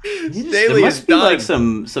 There must be like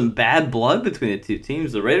some bad blood between the two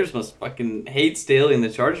teams. The Raiders must fucking hate Staley and the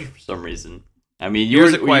Chargers for some reason. I mean,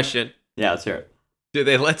 here's a question. Yeah, let's hear it. Do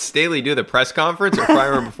they let Staley do the press conference or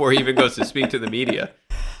fire him before he even goes to speak to the media?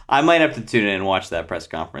 I might have to tune in and watch that press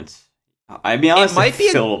conference. I'd be honest, I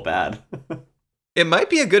feel a little bad. It might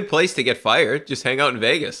be a good place to get fired. Just hang out in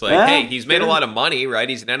Vegas. Like, hey, he's made a lot of money, right?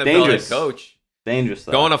 He's an NFL head coach. Dangerous,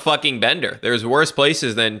 though. Go on a fucking bender. There's worse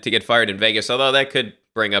places than to get fired in Vegas, although that could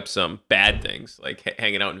bring up some bad things, like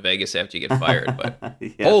hanging out in Vegas after you get fired. But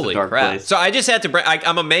yeah, holy crap. Place. So I just had to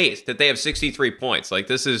I'm amazed that they have 63 points. Like,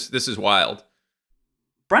 this is wild.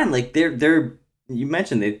 Brian, like, they're you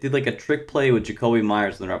mentioned they did like a trick play with Jacoby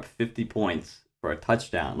Myers and they're up 50 points for a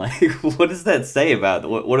touchdown. Like, what does that say about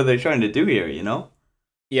what are they trying to do here, you know?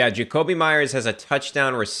 Yeah, Jacoby Myers has a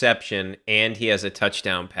touchdown reception and he has a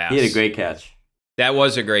touchdown pass. He had a great catch. That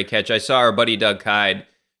was a great catch. I saw our buddy Doug Hyde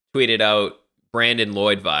tweeted out Brandon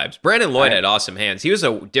Lloyd vibes. Brandon Lloyd had awesome hands. He was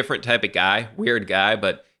a different type of guy, weird guy,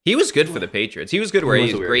 but he was good for the Patriots. He was good where he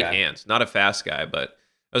has great hands. Not a fast guy, but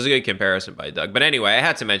that was a good comparison by Doug. But anyway, I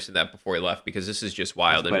had to mention that before he left because this is just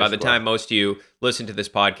wild. And by the time most of you listen to this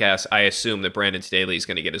podcast, I assume that Brandon Staley is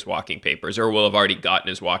going to get his walking papers or will have already gotten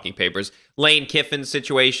his walking papers. Lane Kiffin's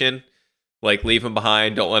situation, like leave him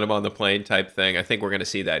behind, don't let him on the plane type thing. I think we're going to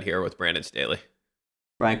see that here with Brandon Staley.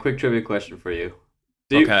 Brian, quick trivia question for you.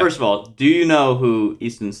 First of all, do you know who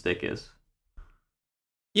Easton Stick is?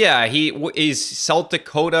 Yeah, he's South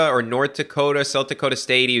Dakota or North Dakota, South Dakota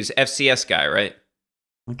State. He was FCS guy, right?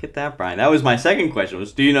 Look at that, Brian. That was my second question,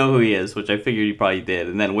 was do you know who he is, which I figured you probably did.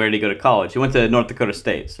 And then where did he go to college? He went to North Dakota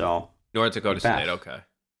State, so... North Dakota State, okay.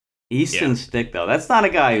 Easton Stick, though. That's not a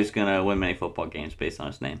guy who's going to win many football games based on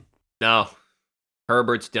his name. No.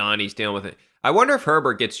 Herbert's done. He's dealing with it. I wonder if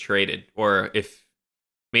Herbert gets traded or if...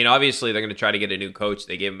 I mean, obviously, they're going to try to get a new coach.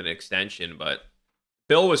 They gave him an extension, but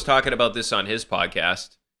Bill was talking about this on his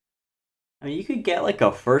podcast. I mean, you could get like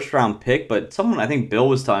a first-round pick, but I think Bill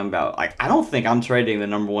was talking about, like, I don't think I'm trading the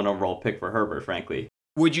number 1 overall pick for Herbert, frankly.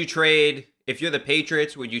 Would you trade, if you're the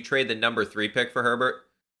Patriots, would you trade the number 3 pick for Herbert?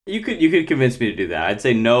 You could convince me to do that. I'd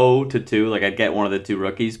say no to 2, like I'd get one of the 2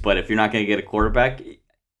 rookies, but if you're not going to get a quarterback,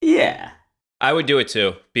 yeah. I would do it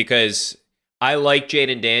too, because I like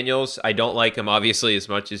Jaden Daniels. I don't like him, obviously, as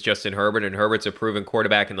much as Justin Herbert, and Herbert's a proven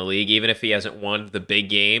quarterback in the league. Even if he hasn't won the big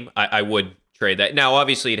game, I would trade that. Now,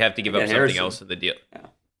 obviously, you'd have to give up something else in the deal.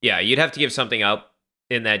 Yeah, you'd have to give something up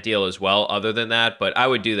in that deal as well, other than that, but I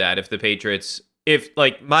would do that if the Patriots...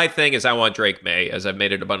 my thing is I want Drake May, as I've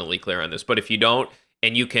made it abundantly clear on this, but if you don't,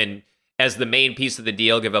 and you can, as the main piece of the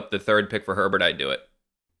deal, give up the 3rd pick for Herbert, I'd do it.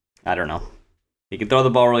 I don't know. He can throw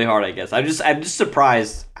the ball really hard, I guess. I'm just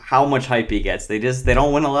surprised how much hype he gets. They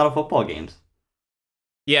don't win a lot of football games.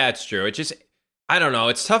 Yeah, it's true. It just, I don't know.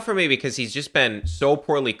 It's tough for me because he's just been so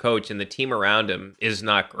poorly coached and the team around him is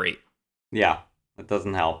not great. Yeah, it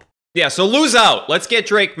doesn't help. Yeah, so lose out. Let's get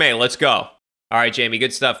Drake May. Let's go. All right, Jamie,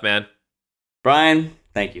 good stuff, man. Brian,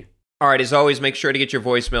 thank you. All right, as always, make sure to get your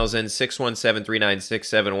voicemails in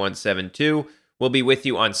 617-396-7172. We'll be with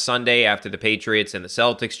you on Sunday after the Patriots and the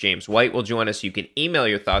Celtics. James White will join us. You can email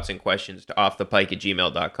your thoughts and questions to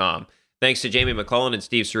offthepike@gmail.com. Thanks to Jamie McClellan and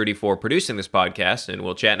Steve Cerruti for producing this podcast, and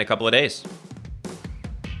we'll chat in a couple of days.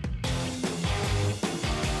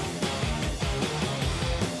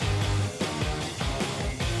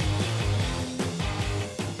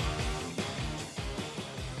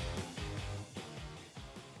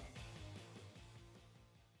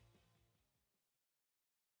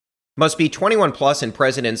 Must be 21 plus and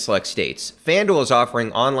present in select states. FanDuel is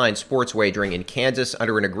offering online sports wagering in Kansas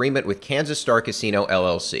under an agreement with Kansas Star Casino,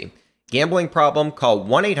 LLC. Gambling problem? Call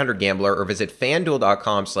 1-800-GAMBLER or visit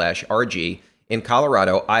FanDuel.com/RG in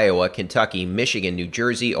Colorado, Iowa, Kentucky, Michigan, New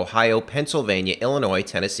Jersey, Ohio, Pennsylvania, Illinois,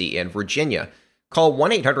 Tennessee, and Virginia. Call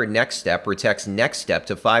 1-800-NEXT-STEP or text NEXT-STEP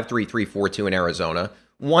to 53342 in Arizona,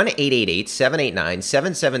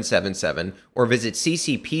 1-888-789-7777, or visit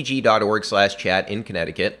ccpg.org/chat in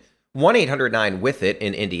Connecticut, 1-800-9-WITH-IT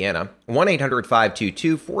in Indiana,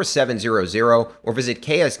 1-800-522-4700, or visit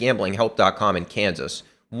ksgamblinghelp.com in Kansas,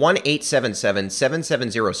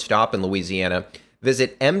 1-877-770-STOP in Louisiana,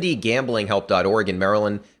 visit mdgamblinghelp.org in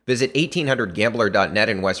Maryland, visit 1800gambler.net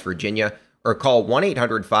in West Virginia, or call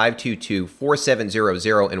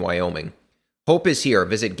 1-800-522-4700 in Wyoming. Hope is here.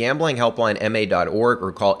 Visit gamblinghelplinema.org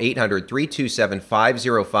or call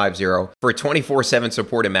 800-327-5050 for 24/7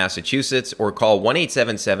 support in Massachusetts, or call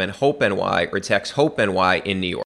 1-877-HOPE-NY or text HOPE-NY in New York.